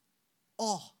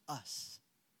awe us?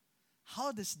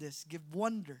 How does this give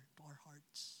wonder to our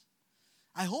hearts?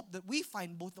 I hope that we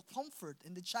find both the comfort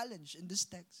and the challenge in this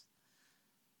text.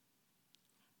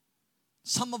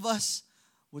 Some of us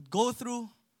would go through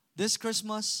this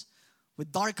Christmas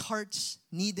with dark hearts,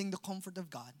 needing the comfort of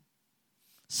God.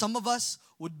 Some of us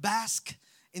would bask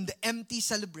in the empty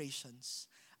celebrations.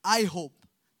 I hope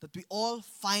that we all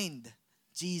find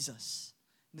Jesus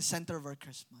in the center of our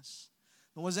Christmas.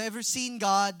 No one's ever seen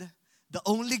God, the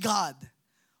only God,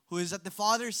 who is at the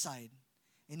Father's side,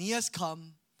 and He has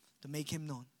come to make Him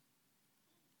known.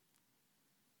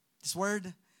 This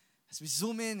word, as we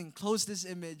zoom in and close this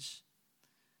image,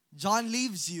 John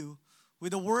leaves you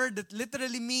with a word that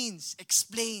literally means,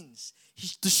 explains,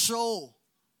 to show.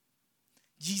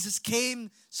 Jesus came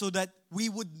so that we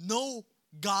would know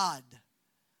God.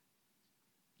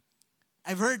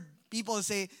 I've heard people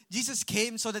say, Jesus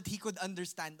came so that He could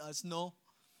understand us. No.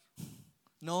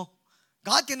 No.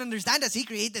 God can understand us. He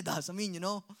created us.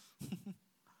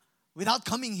 Without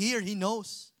coming here, He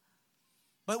knows.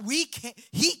 But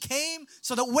He came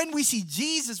so that when we see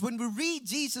Jesus, when we read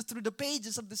Jesus through the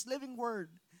pages of this living word,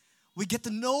 we get to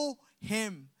know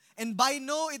Him. And by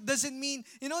know, it doesn't mean,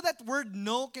 that word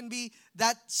know can be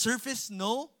that surface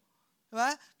know.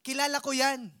 Diba? Kilala ko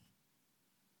yan.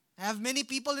 I have many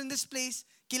people in this place,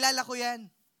 kilala ko yan.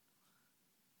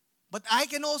 But I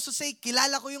can also say,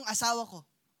 kilala ko yung asawa ko.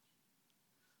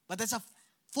 But that's a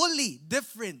fully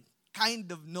different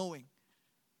kind of knowing.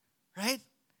 Right?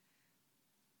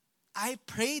 I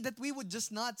pray that we would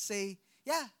just not say,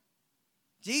 yeah,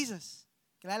 Jesus,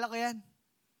 kilala ko yan.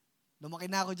 Lumaki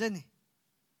na ako dyan eh.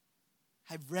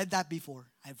 I've read that before.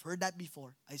 I've heard that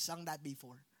before. I sung that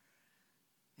before.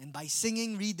 And by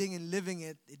singing, reading, and living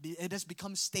it has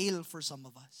become stale for some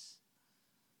of us.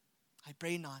 I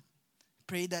pray not. I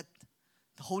pray that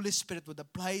the Holy Spirit would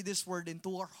apply this word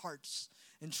into our hearts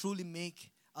and truly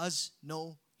make us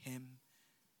know Him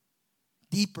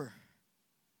deeper,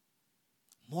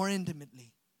 more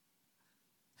intimately.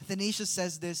 Athanasius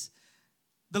says this,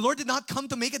 the Lord did not come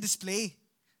to make a display.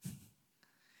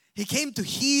 He came to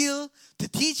heal, to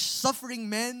teach suffering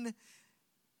men.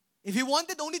 If He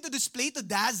wanted only to display, to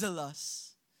dazzle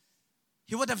us,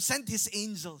 He would have sent His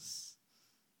angels.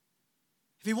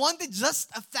 If He wanted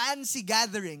just a fancy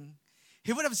gathering,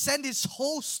 He would have sent His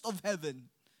host of heaven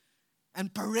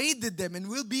and paraded them, and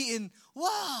we'll be in,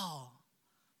 wow.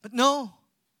 But no.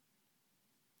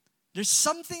 There's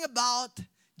something about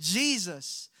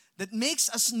Jesus that makes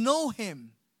us know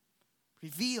Him,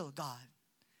 reveal God,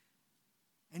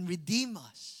 and redeem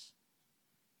us.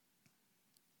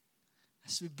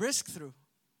 As we brisk through,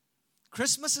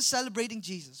 Christmas is celebrating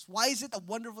Jesus. Why is it a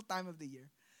wonderful time of the year?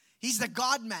 He's the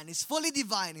God-man. He's fully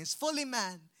divine. He's fully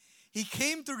man. He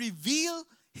came to reveal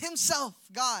Himself,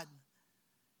 God,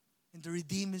 and to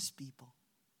redeem His people.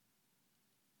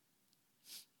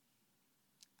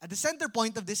 At the center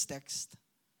point of this text,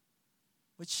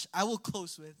 which I will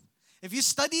close with, if you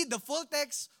study the full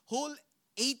text, whole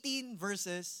 18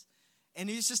 verses, and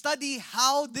you study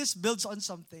how this builds on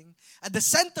something, at the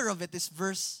center of it is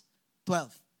verse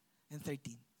 12 and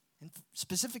 13. And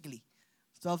specifically,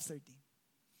 12, 13.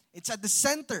 It's at the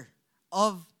center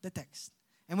of the text.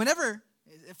 And whenever,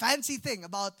 a fancy thing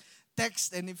about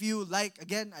text, and if you like,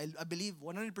 again, I believe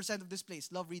 100% of this place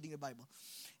love reading the Bible.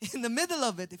 In the middle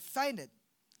of it, if you find it,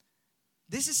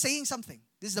 this is saying something.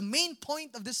 This is the main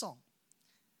point of this song.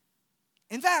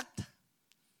 In fact,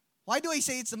 why do I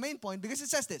say it's the main point? Because it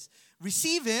says this,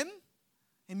 receive Him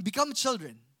and become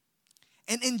children.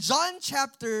 And in John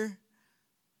chapter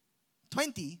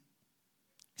 20, it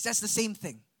says the same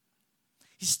thing.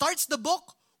 He starts the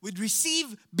book with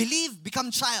receive, believe,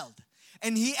 become child.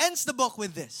 And he ends the book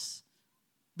with this.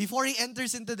 Before he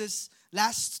enters into this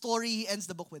last story, he ends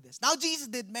the book with this. Now Jesus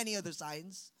did many other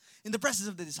signs in the presence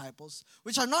of the disciples,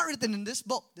 which are not written in this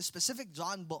book, the specific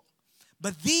John book.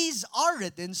 But these are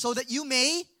written so that you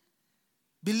may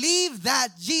believe that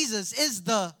Jesus is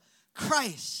the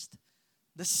Christ,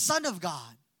 the Son of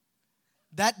God,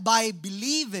 that by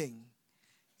believing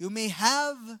you may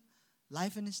have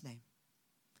life in His name.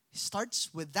 He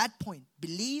starts with that point.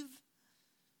 Believe,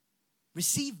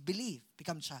 receive, believe,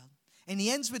 become child. And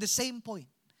he ends with the same point.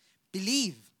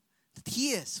 Believe that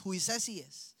He is who He says He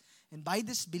is. And by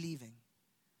this believing,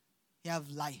 you have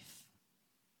life.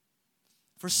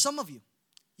 For some of you,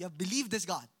 you have believed this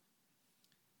God,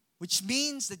 which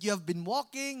means that you have been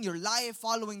walking your life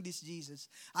following this Jesus.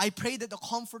 I pray that the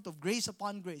comfort of grace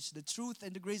upon grace, the truth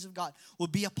and the grace of God will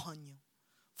be upon you.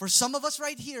 For some of us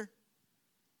right here,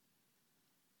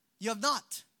 you have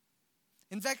not.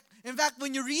 In fact,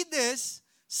 when you read this,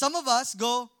 some of us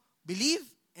go, believe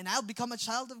and I'll become a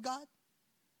child of God.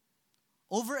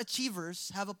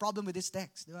 Overachievers have a problem with this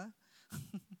text. Right?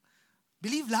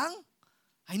 Believe lang?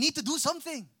 I need to do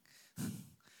something. I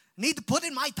need to put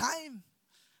in my time.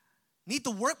 Need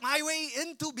to work my way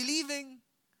into believing.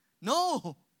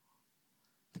 No.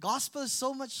 The gospel is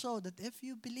so much so that if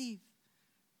you believe,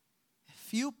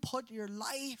 if you put your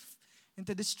life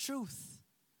into this truth,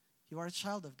 you are a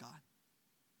child of God.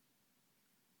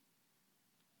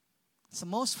 It's the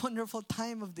most wonderful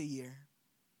time of the year.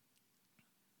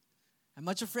 I'm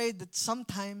much afraid that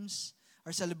sometimes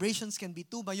our celebrations can be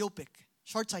too myopic,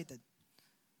 short-sighted.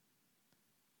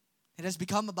 It has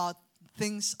become about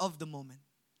things of the moment.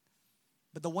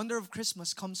 But the wonder of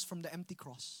Christmas comes from the empty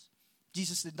cross.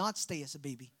 Jesus did not stay as a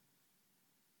baby.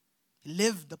 He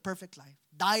lived the perfect life,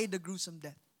 died a gruesome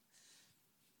death,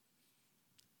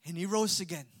 and He rose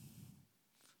again.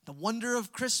 The wonder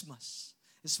of Christmas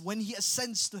is when He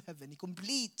ascends to heaven. He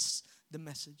completes the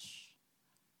message.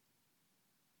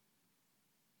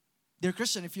 Dear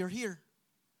Christian, if you're here,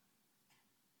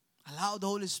 allow the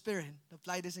Holy Spirit to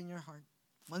apply this in your heart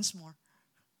once more.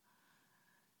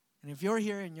 And if you're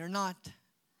here and you're not,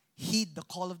 heed the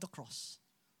call of the cross.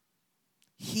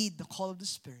 Heed the call of the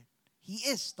Spirit. He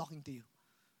is talking to you.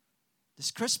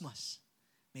 This Christmas,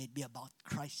 may it be about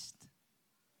Christ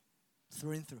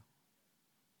through and through.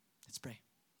 Let's pray.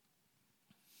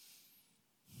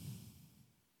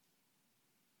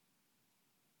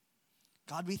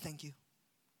 God, we thank you.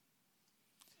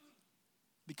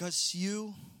 Because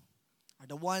you are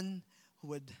the one who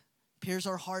would pierce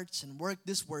our hearts and work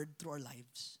this word through our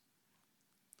lives.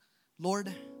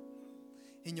 Lord,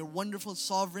 in your wonderful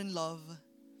sovereign love,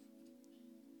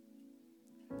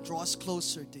 draw us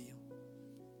closer to you.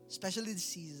 Especially this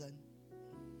season.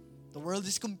 The world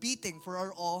is competing for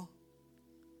our awe.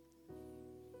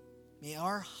 May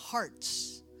our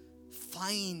hearts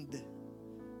find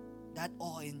that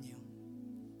awe in you.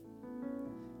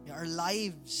 May our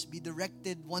lives be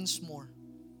directed once more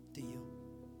to you.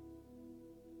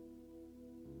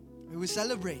 May we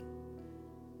celebrate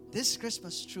this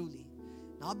Christmas truly,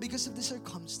 not because of the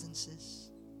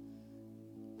circumstances,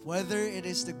 whether it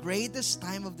is the greatest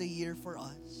time of the year for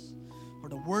us or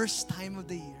the worst time of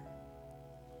the year,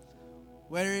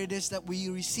 whether it is that we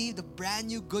received a brand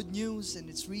new good news and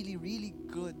it's really, really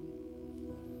good,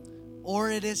 or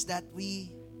it is that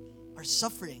we are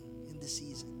suffering in this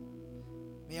season.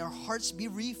 May our hearts be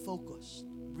refocused,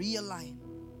 realigned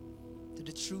to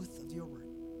the truth of your word.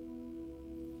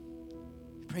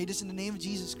 We pray this in the name of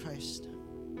Jesus Christ.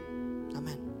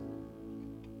 Amen.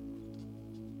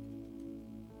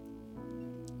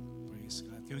 Praise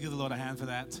God. Can we give the Lord a hand for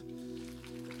that?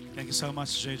 Thank you so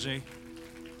much, JJ.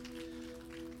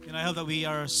 You know, I hope that we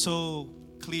are so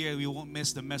clear we won't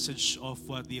miss the message of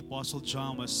what the Apostle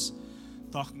John was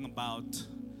talking about.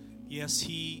 Yes,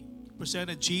 he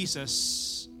presented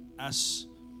Jesus as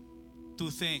two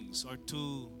things, or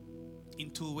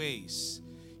in two ways.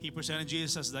 He presented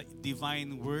Jesus as the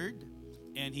divine Word,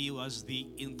 and He was the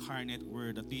incarnate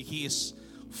Word. That He is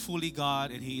fully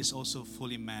God and He is also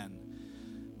fully man.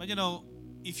 But you know,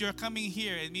 if you're coming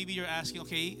here and maybe you're asking,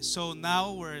 okay, so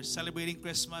now we're celebrating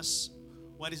Christmas,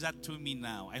 what is that to me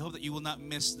now? I hope that you will not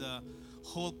miss the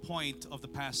whole point of the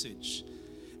passage.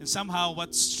 And somehow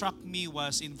what struck me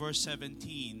was in verse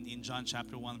 17, in John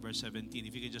chapter 1, verse 17.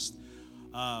 If you could just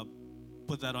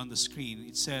put that on the screen.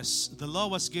 It says, the law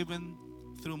was given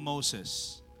through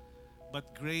Moses,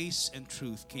 but grace and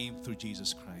truth came through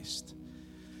Jesus Christ.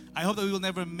 I hope that we will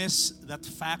never miss that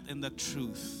fact and that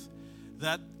truth.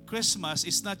 That Christmas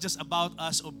is not just about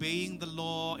us obeying the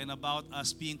law and about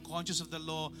us being conscious of the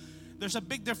law. There's a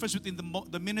big difference between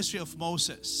the ministry of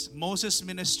Moses'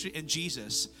 ministry, and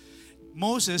Jesus.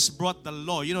 Moses brought the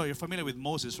law. You know, you're familiar with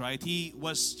Moses, right? He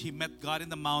met God in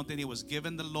the mountain. He was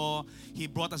given the law. He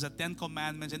brought us the 10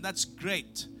 Commandments, and that's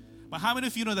great. But how many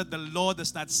of you know that the law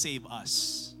does not save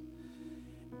us?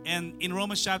 And in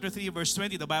Romans chapter 3, verse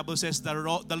 20, the Bible says the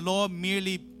law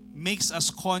merely makes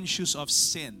us conscious of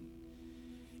sin.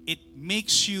 It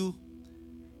makes you,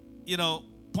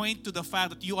 point to the fact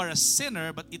that you are a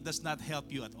sinner, but it does not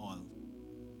help you at all.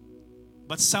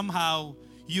 But somehow,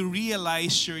 you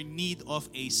realize your need of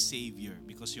a Savior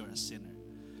because you're a sinner.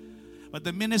 But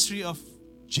the ministry of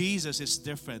Jesus is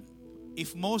different.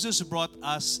 If Moses brought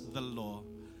us the law,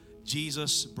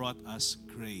 Jesus brought us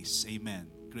grace. Amen.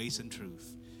 Grace and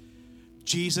truth.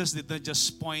 Jesus did not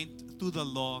just point to the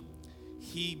law.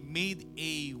 He made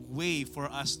a way for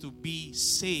us to be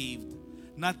saved,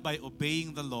 not by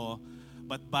obeying the law,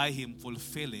 but by Him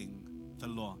fulfilling the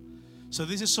law. So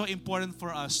this is so important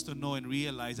for us to know and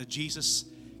realize that Jesus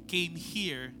came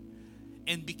here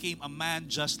and became a man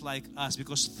just like us,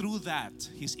 because through that,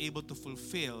 He's able to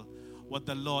fulfill what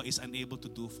the law is unable to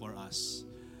do for us.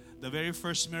 The very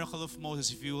first miracle of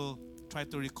Moses, if you will try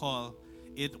to recall,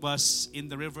 it was in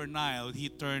the river Nile. He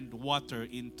turned water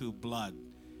into blood.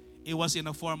 It was in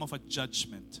a form of a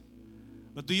judgment.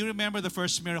 But do you remember the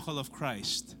first miracle of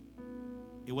Christ?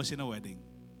 It was in a wedding.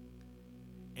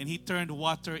 And He turned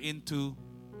water into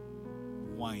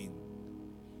wine.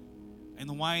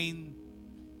 And wine,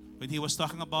 when He was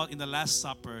talking about in the Last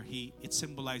Supper, it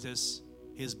symbolizes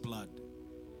His blood.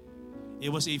 It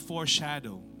was a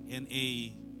foreshadow and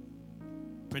a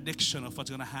prediction of what's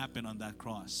going to happen on that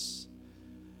cross.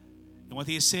 And what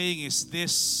He is saying is,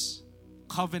 this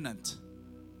covenant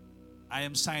I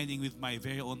am signing with my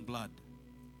very own blood,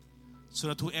 so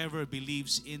that whoever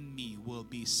believes in me will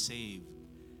be saved.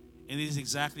 And it is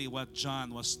exactly what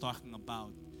John was talking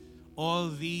about. All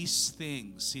these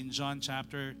things in John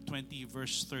chapter 20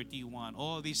 verse 31,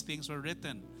 all these things were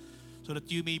written so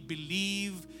that you may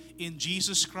believe in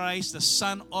Jesus Christ, the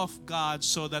Son of God,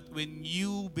 so that when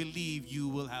you believe, you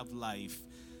will have life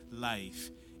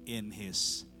in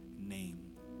His name.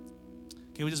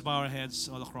 Can we just bow our heads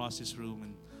all across this room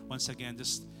and once again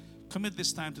just commit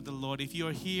this time to the Lord. If you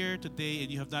are here today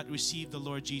and you have not received the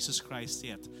Lord Jesus Christ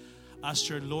yet as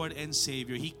your Lord and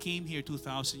Savior, He came here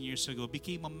 2,000 years ago,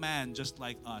 became a man just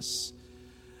like us.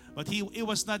 But it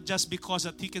was not just because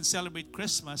that He can celebrate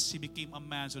Christmas. He became a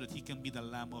man so that He can be the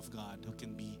Lamb of God who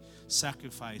can be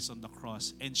sacrificed on the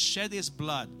cross and shed His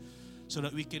blood so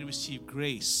that we can receive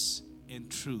grace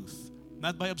and truth.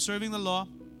 Not by observing the law,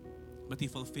 but He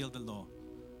fulfilled the law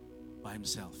by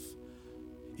Himself.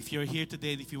 If you're here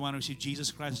today and if you want to receive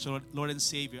Jesus Christ as your Lord and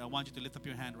Savior, I want you to lift up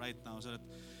your hand right now so that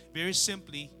very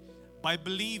simply, by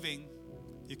believing,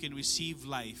 you can receive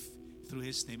life through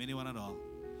His name. Anyone at all?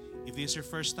 If this is your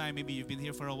first time, maybe you've been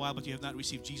here for a while but you have not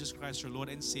received Jesus Christ, your Lord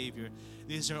and Savior,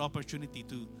 this is your opportunity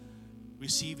to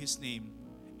receive His name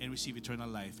and receive eternal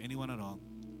life. Anyone at all?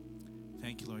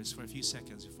 Thank you, Lord. It's for a few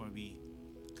seconds before we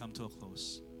come to a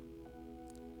close.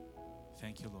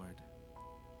 Thank you, Lord.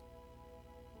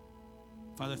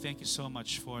 Father, thank you so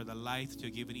much for the life that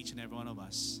you've given each and every one of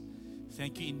us.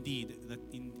 Thank you indeed that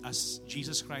as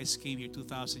Jesus Christ came here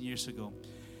 2,000 years ago,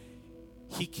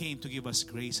 He came to give us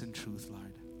grace and truth,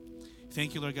 Lord.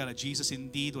 Thank you, Lord God, that Jesus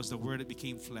indeed was the Word that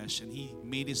became flesh and He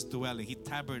made His dwelling. He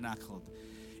tabernacled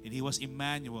and He was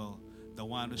Emmanuel, the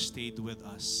one who stayed with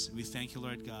us. We thank you,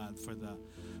 Lord God, for the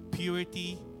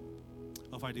purity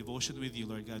of our devotion with you,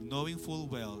 Lord God, knowing full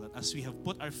well that as we have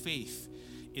put our faith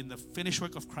in the finished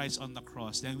work of Christ on the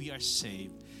cross, then we are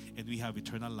saved and we have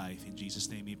eternal life. In Jesus'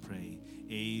 name we pray.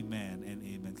 Amen and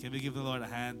amen. Can we give the Lord a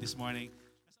hand this morning?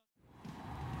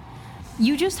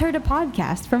 You just heard a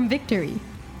podcast from Victory.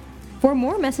 For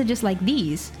more messages like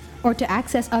these, or to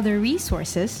access other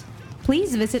resources,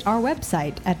 please visit our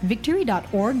website at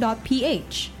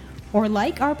victory.org.ph or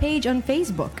like our page on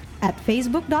Facebook at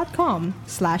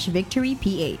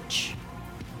facebook.com/victoryph.